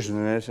decision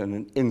in it and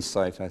an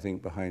insight, I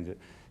think, behind it.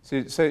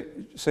 See,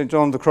 St.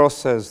 John of the Cross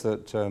says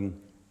that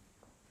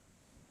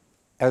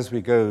as we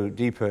go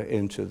deeper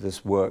into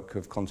this work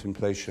of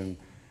contemplation,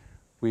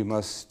 we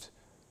must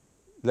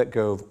let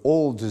go of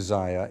all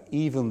desire,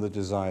 even the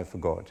desire for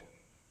God.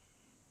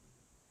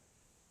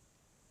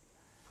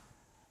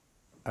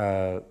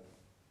 Now,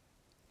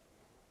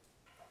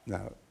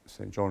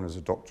 St. John is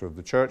a doctor of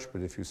the church,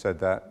 but if you said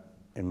that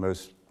in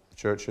most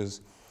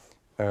churches,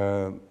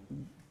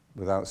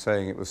 without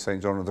saying it was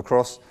St. John of the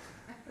Cross,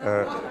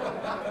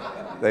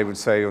 they would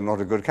say you're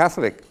not a good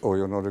Catholic or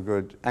you're not a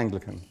good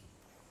Anglican.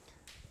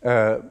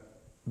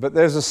 But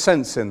there's a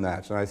sense in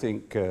that, and I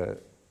think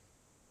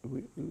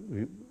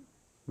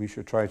we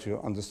should try to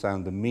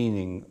understand the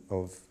meaning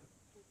of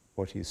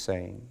what he's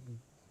saying.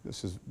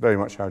 This is very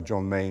much how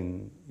John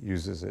Main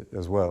uses it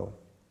as well.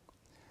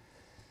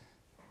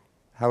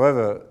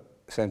 However,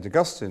 St.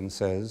 Augustine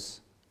says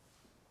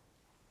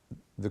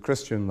the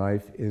Christian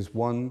life is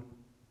one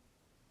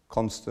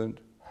constant,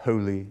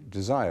 holy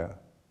desire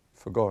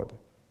for God.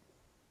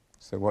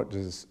 So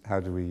how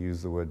do we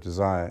use the word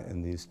desire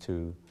in these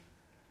two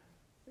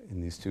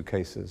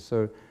cases?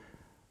 So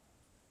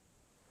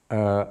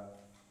the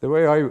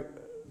way I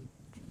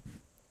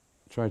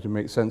try to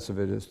make sense of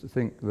it is to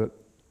think that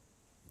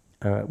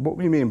what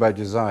we mean by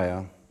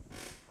desire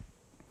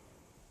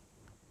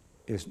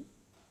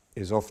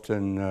is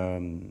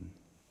often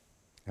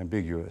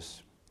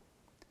ambiguous.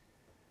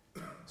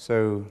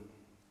 So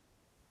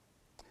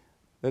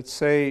let's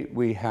say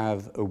we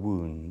have a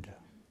wound.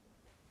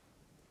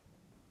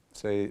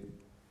 Say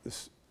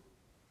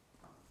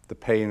the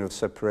pain of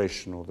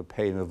separation or the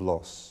pain of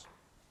loss.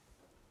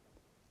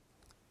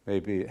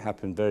 Maybe it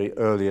happened very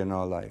early in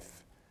our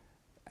life.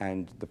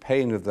 And the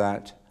pain of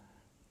that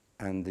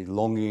and the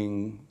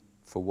longing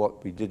for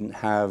what we didn't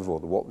have or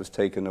what was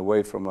taken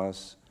away from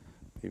us,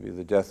 maybe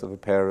the death of a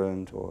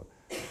parent or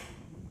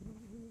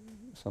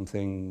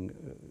something,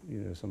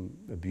 some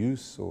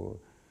abuse or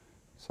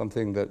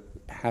something that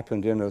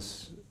happened in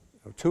us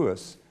or to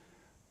us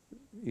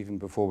even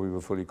before we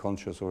were fully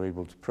conscious or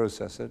able to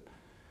process it.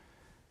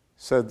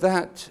 So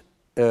that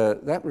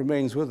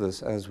remains with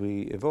us as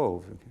we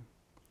evolve. Okay?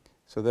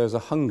 So there's a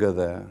hunger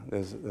there.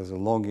 There's a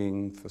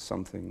longing for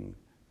something,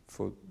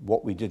 for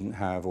what we didn't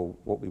have or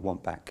what we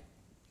want back.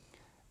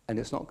 And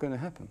it's not going to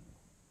happen.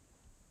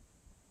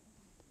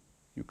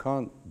 You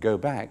can't go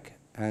back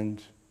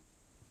and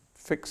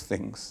fix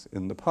things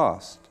in the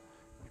past.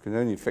 You can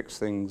only fix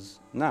things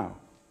now.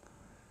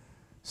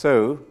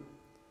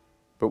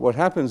 But what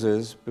happens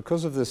is,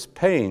 because of this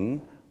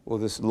pain, or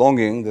this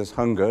longing, this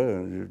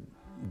hunger,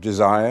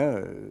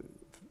 desire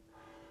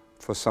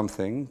for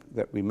something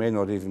that we may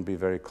not even be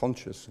very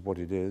conscious of what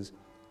it is,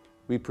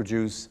 we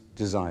produce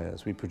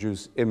desires. We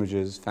produce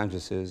images,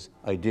 fantasies,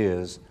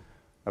 ideas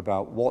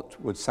about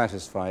what would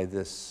satisfy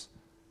this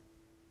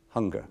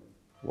hunger,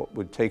 what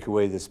would take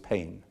away this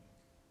pain.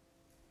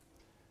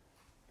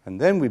 And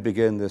then we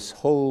begin this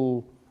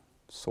whole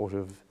sort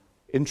of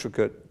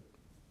intricate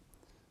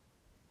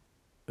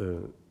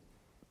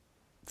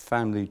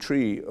family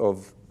tree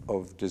of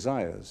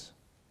desires,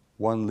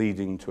 one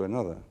leading to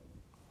another.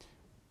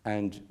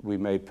 And we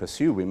may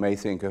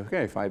think,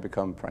 okay, if I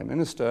become Prime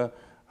Minister,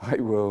 I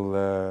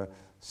will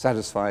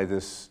satisfy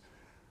this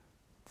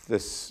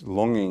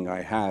longing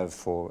I have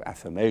for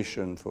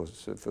affirmation, for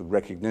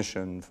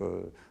recognition,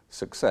 for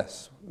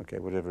success, okay,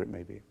 whatever it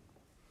may be.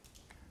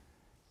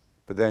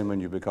 But then when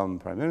you become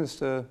Prime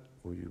Minister,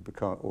 or you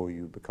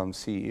become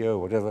CEO,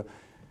 whatever,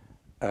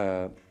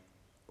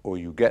 or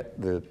you get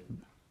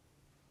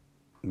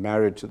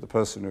married to the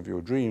person of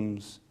your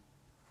dreams,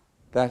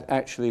 that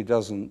actually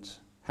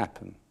doesn't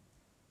happen.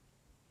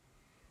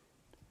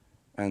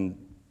 And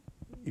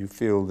you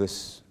feel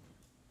this,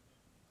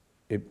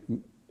 the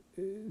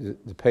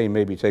pain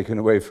may be taken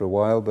away for a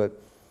while, but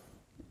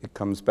it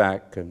comes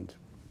back. And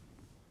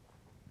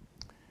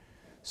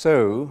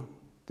so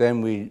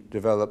then we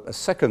develop a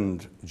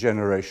second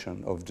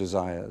generation of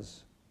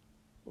desires,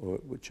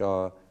 which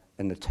are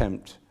an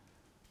attempt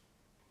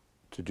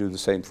to do the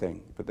same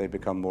thing, but they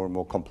become more and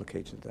more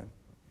complicated then,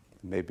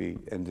 maybe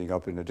ending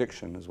up in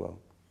addiction as well.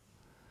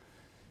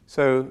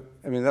 So,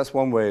 that's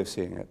one way of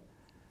seeing it.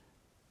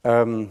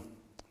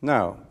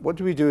 Now, what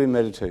do we do in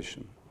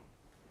meditation?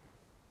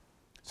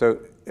 So,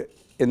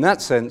 in that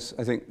sense,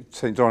 I think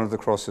St. John of the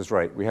Cross is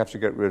right. We have to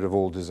get rid of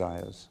all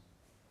desires.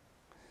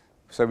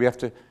 So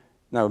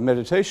now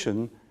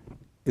meditation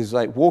is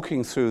like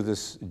walking through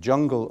this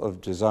jungle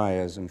of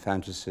desires and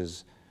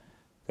fantasies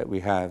that we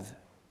have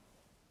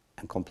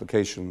and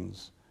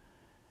complications.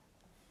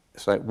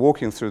 It's like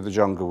walking through the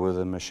jungle with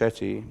a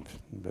machete,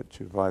 but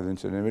too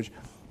violent an image,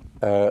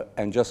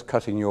 and just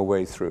cutting your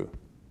way through.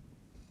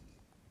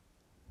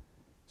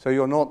 So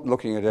you're not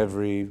looking at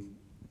every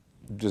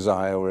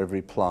desire or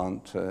every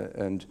plant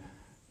and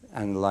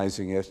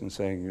analyzing it and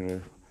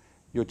saying,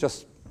 you're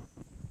just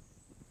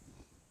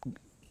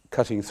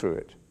cutting through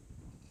it.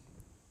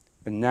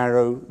 A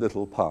narrow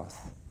little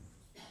path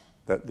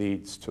that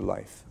leads to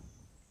life.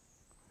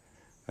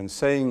 And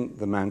saying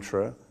the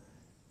mantra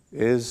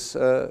is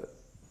a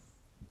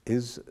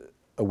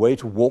way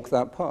to walk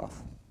that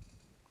path.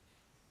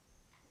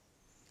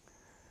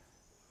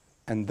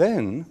 And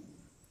then,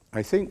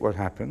 I think what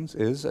happens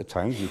is, at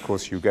times, of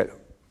course, you get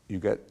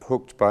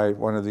hooked by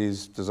one of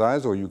these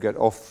desires, or you get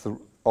off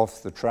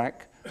the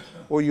track,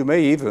 or you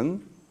may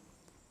even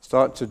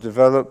start to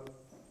develop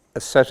a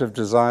set of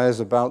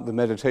desires about the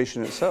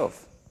meditation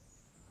itself.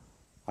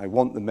 I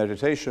want the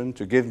meditation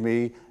to give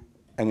me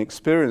an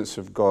experience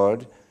of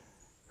God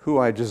who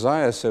I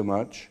desire so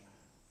much,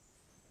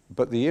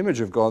 but the image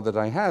of God that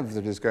I have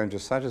that is going to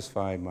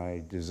satisfy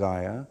my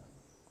desire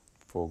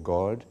for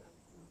God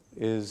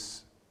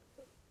is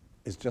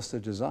just a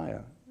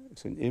desire.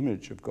 It's an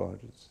image of God.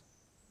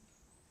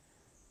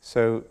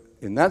 So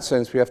in that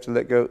sense, we have to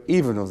let go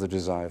even of the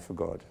desire for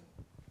God.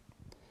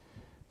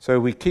 So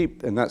we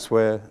keep, and that's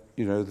where,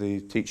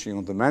 the teaching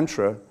of the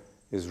mantra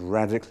is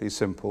radically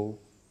simple,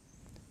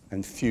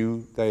 and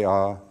few they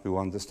are who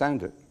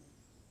understand it.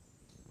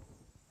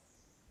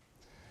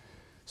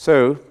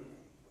 So,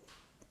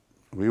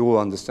 we all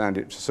understand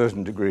it to a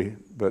certain degree,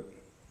 but...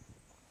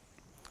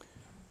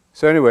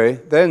 So anyway,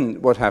 then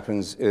what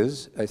happens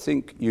is, I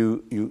think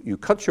you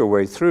cut your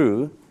way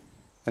through,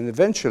 and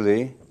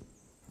eventually,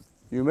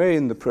 you will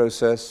in the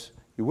process,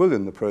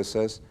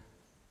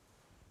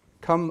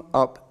 come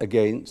up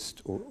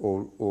against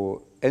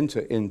or enter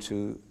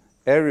into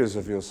areas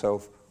of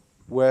yourself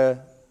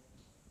where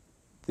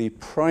the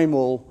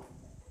primal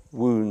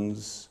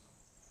wounds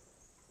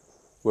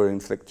were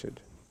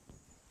inflicted.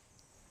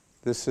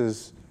 This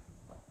is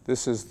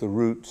the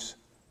root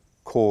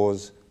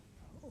cause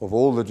of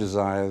all the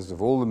desires,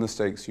 of all the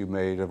mistakes you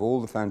made, of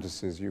all the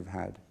fantasies you've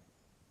had.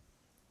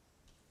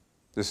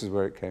 This is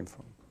where it came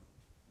from.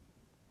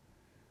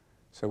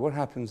 So what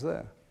happens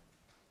there?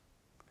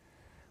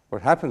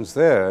 What happens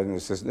there, and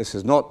this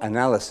is not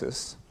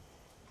analysis,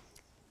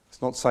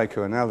 it's not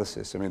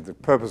psychoanalysis. I mean, the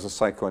purpose of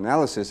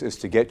psychoanalysis is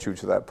to get you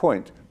to that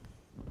point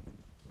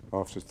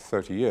after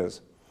 30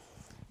 years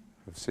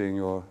of seeing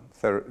your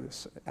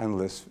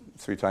analyst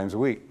 3 times a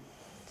week.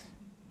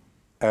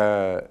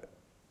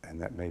 And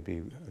that may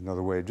be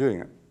another way of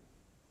doing it.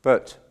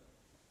 But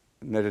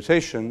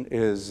meditation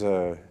is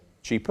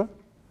cheaper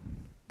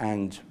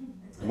and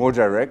more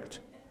direct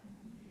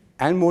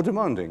and more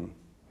demanding.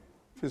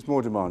 It's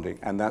more demanding,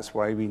 and that's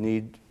why we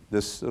need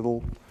this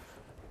little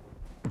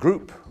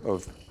group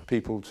of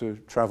people to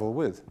travel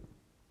with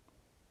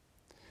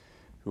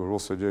who are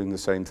also doing the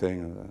same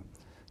thing.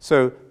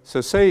 So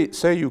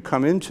say you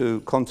come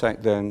into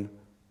contact then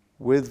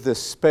with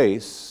this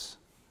space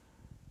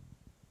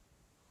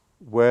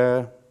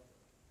where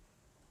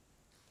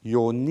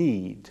your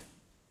need,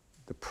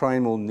 the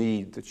primal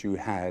need that you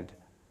had,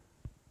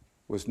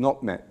 was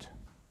not met,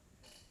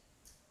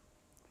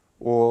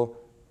 or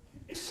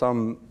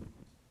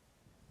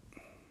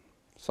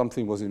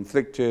something was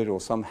inflicted,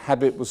 or some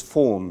habit was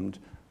formed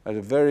at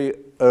a very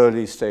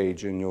early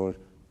stage in your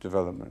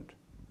development,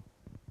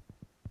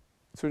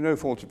 through no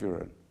fault of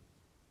your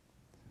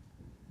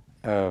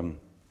own.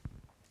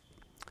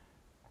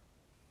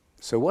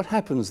 So what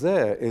happens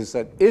there is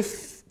that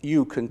if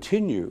you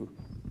continue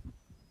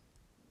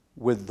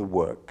with the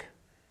work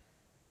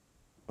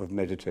of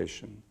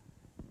meditation,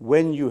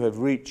 when you have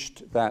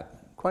reached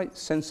that quite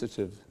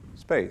sensitive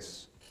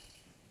space,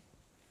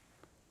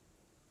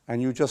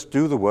 and you just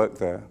do the work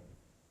there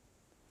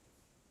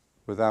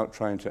without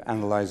trying to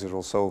analyze it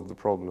or solve the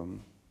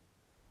problem,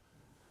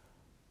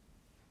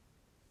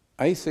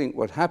 I think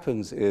what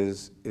happens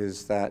is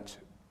that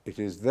it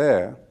is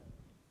there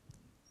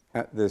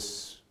at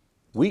this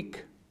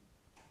weak,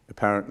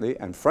 apparently,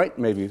 and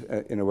maybe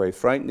in a way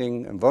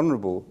frightening and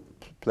vulnerable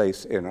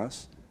place in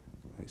us,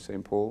 like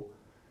St. Paul,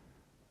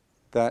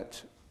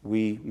 that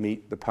we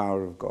meet the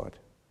power of God.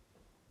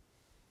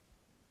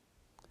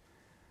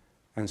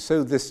 And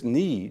so this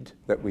need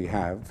that we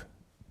have,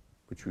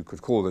 which we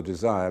could call a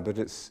desire, but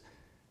it's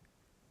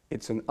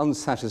an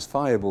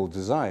unsatisfiable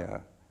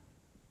desire.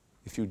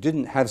 If you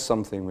didn't have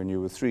something when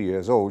you were 3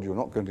 years old, you're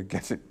not going to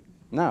get it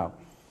now.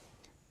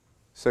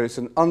 So it's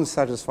an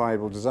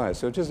unsatisfiable desire.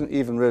 So it isn't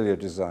even really a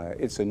desire,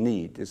 it's a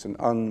need. It's an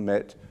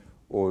unmet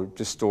or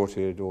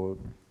distorted or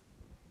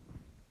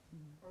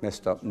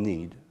messed up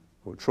need.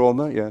 Or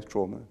trauma,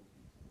 trauma.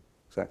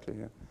 Exactly,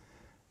 yeah.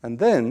 And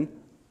then,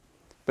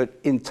 but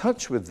in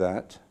touch with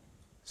that,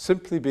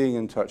 simply being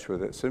in touch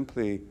with it,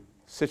 simply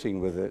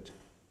sitting with it,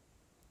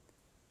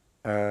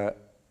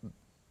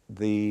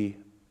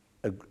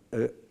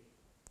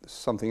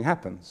 something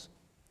happens.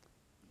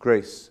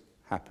 Grace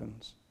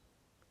happens.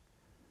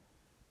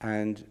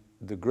 And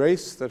the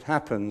grace that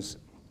happens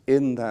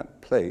in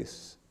that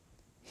place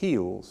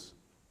heals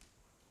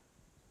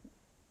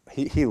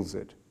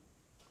it.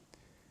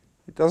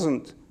 It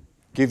doesn't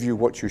give you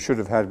what you should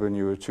have had when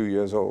you were 2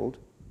 years old,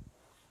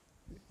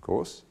 of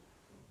course,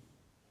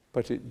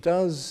 but it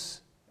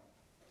does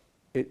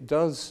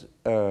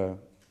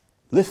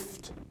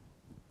lift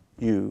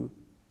you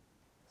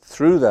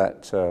through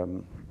that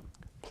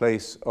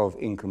place of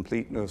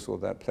incompleteness or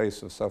that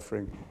place of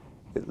suffering,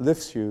 it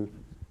lifts you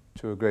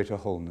to a greater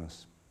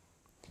wholeness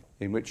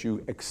in which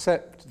you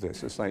accept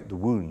this. It's like the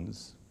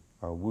wounds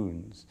are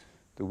wounds.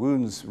 The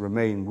wounds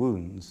remain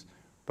wounds,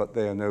 but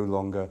they are no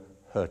longer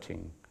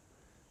hurting.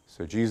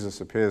 So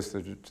Jesus appears to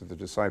the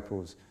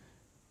disciples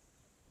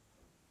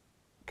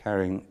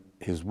carrying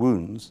his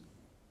wounds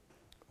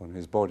on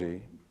his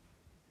body,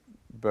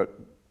 but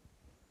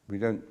we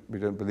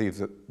don't believe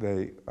that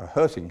they are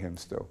hurting him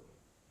still,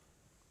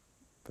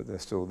 but they're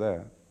still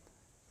there.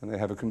 And they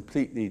have a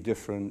completely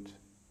different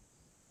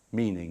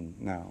meaning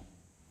now.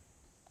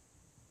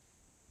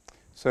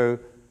 So,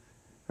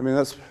 I mean,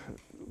 that's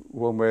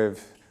one way of...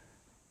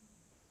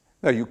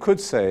 No, you could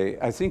say,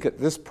 I think at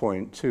this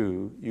point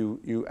too,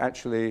 you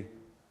actually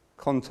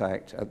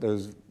contact at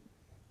those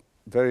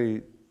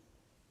very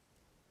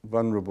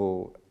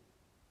vulnerable,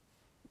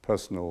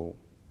 personal,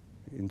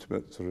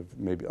 intimate, sort of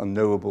maybe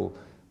unknowable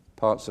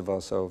parts of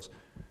ourselves,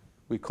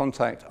 we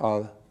contact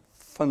our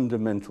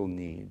fundamental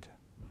need,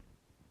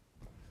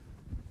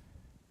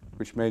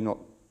 which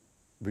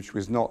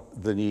was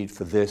not the need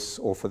for this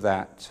or for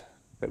that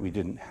we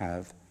didn't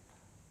have,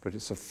 but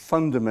it's a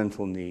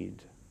fundamental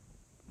need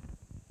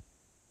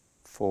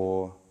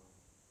for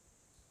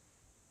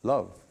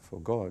love,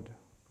 for God,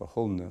 for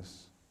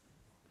wholeness.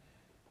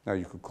 Now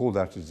you could call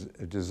that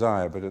a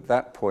desire, but at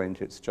that point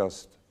it's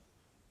just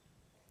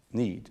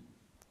need.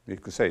 You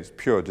could say it's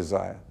pure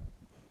desire,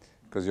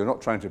 because you're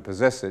not trying to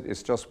possess it,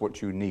 it's just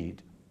what you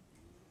need.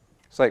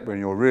 It's like when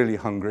you're really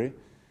hungry.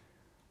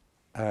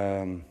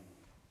 Are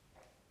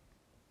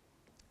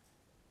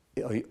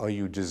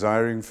you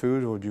desiring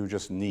food or do you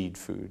just need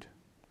food?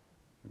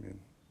 I mean,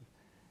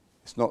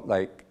 it's not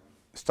like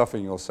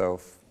stuffing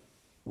yourself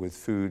with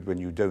food when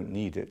you don't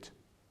need it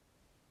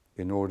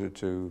in order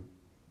to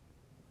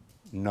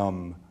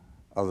numb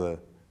other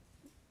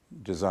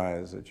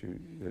desires that you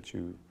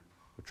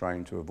are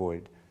trying to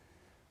avoid.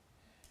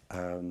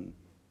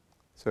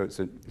 So it's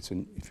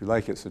if you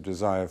like, it's a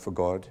desire for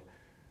God,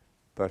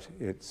 but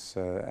it's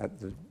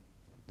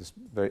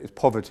it's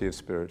poverty of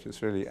spirit.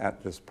 It's really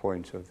at this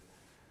point of.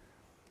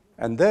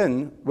 And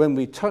then, when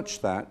we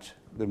touch that,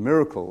 the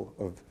miracle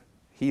of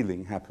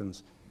healing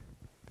happens,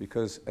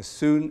 because as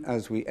soon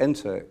as we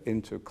enter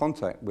into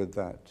contact with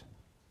that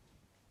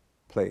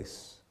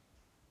place,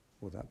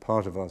 or that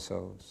part of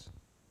ourselves,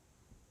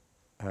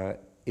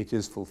 it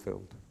is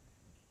fulfilled.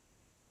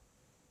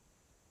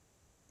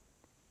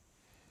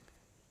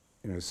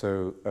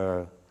 So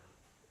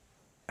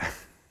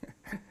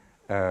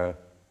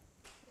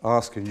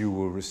ask and you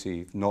will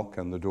receive, knock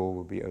and the door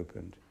will be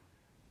opened.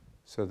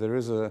 So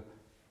there's a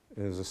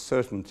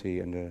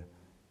certainty and an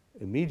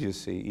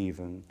immediacy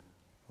even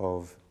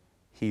of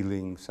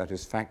healing,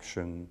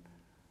 satisfaction,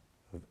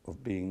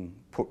 of being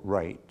put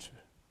right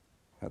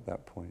at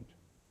that point.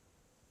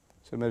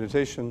 So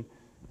meditation,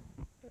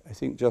 I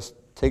think, just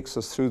takes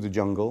us through the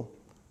jungle.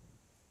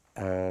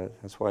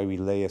 That's why we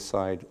lay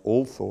aside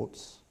all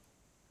thoughts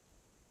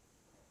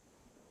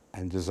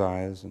and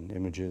desires and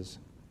images.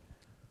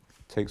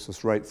 Takes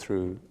us right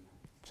through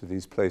to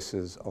these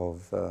places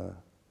of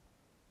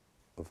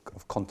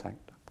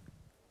contact.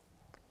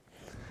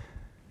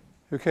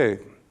 Okay,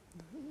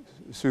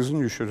 Susan,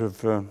 you should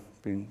have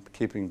been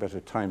keeping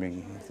better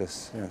timing of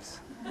this. Yes.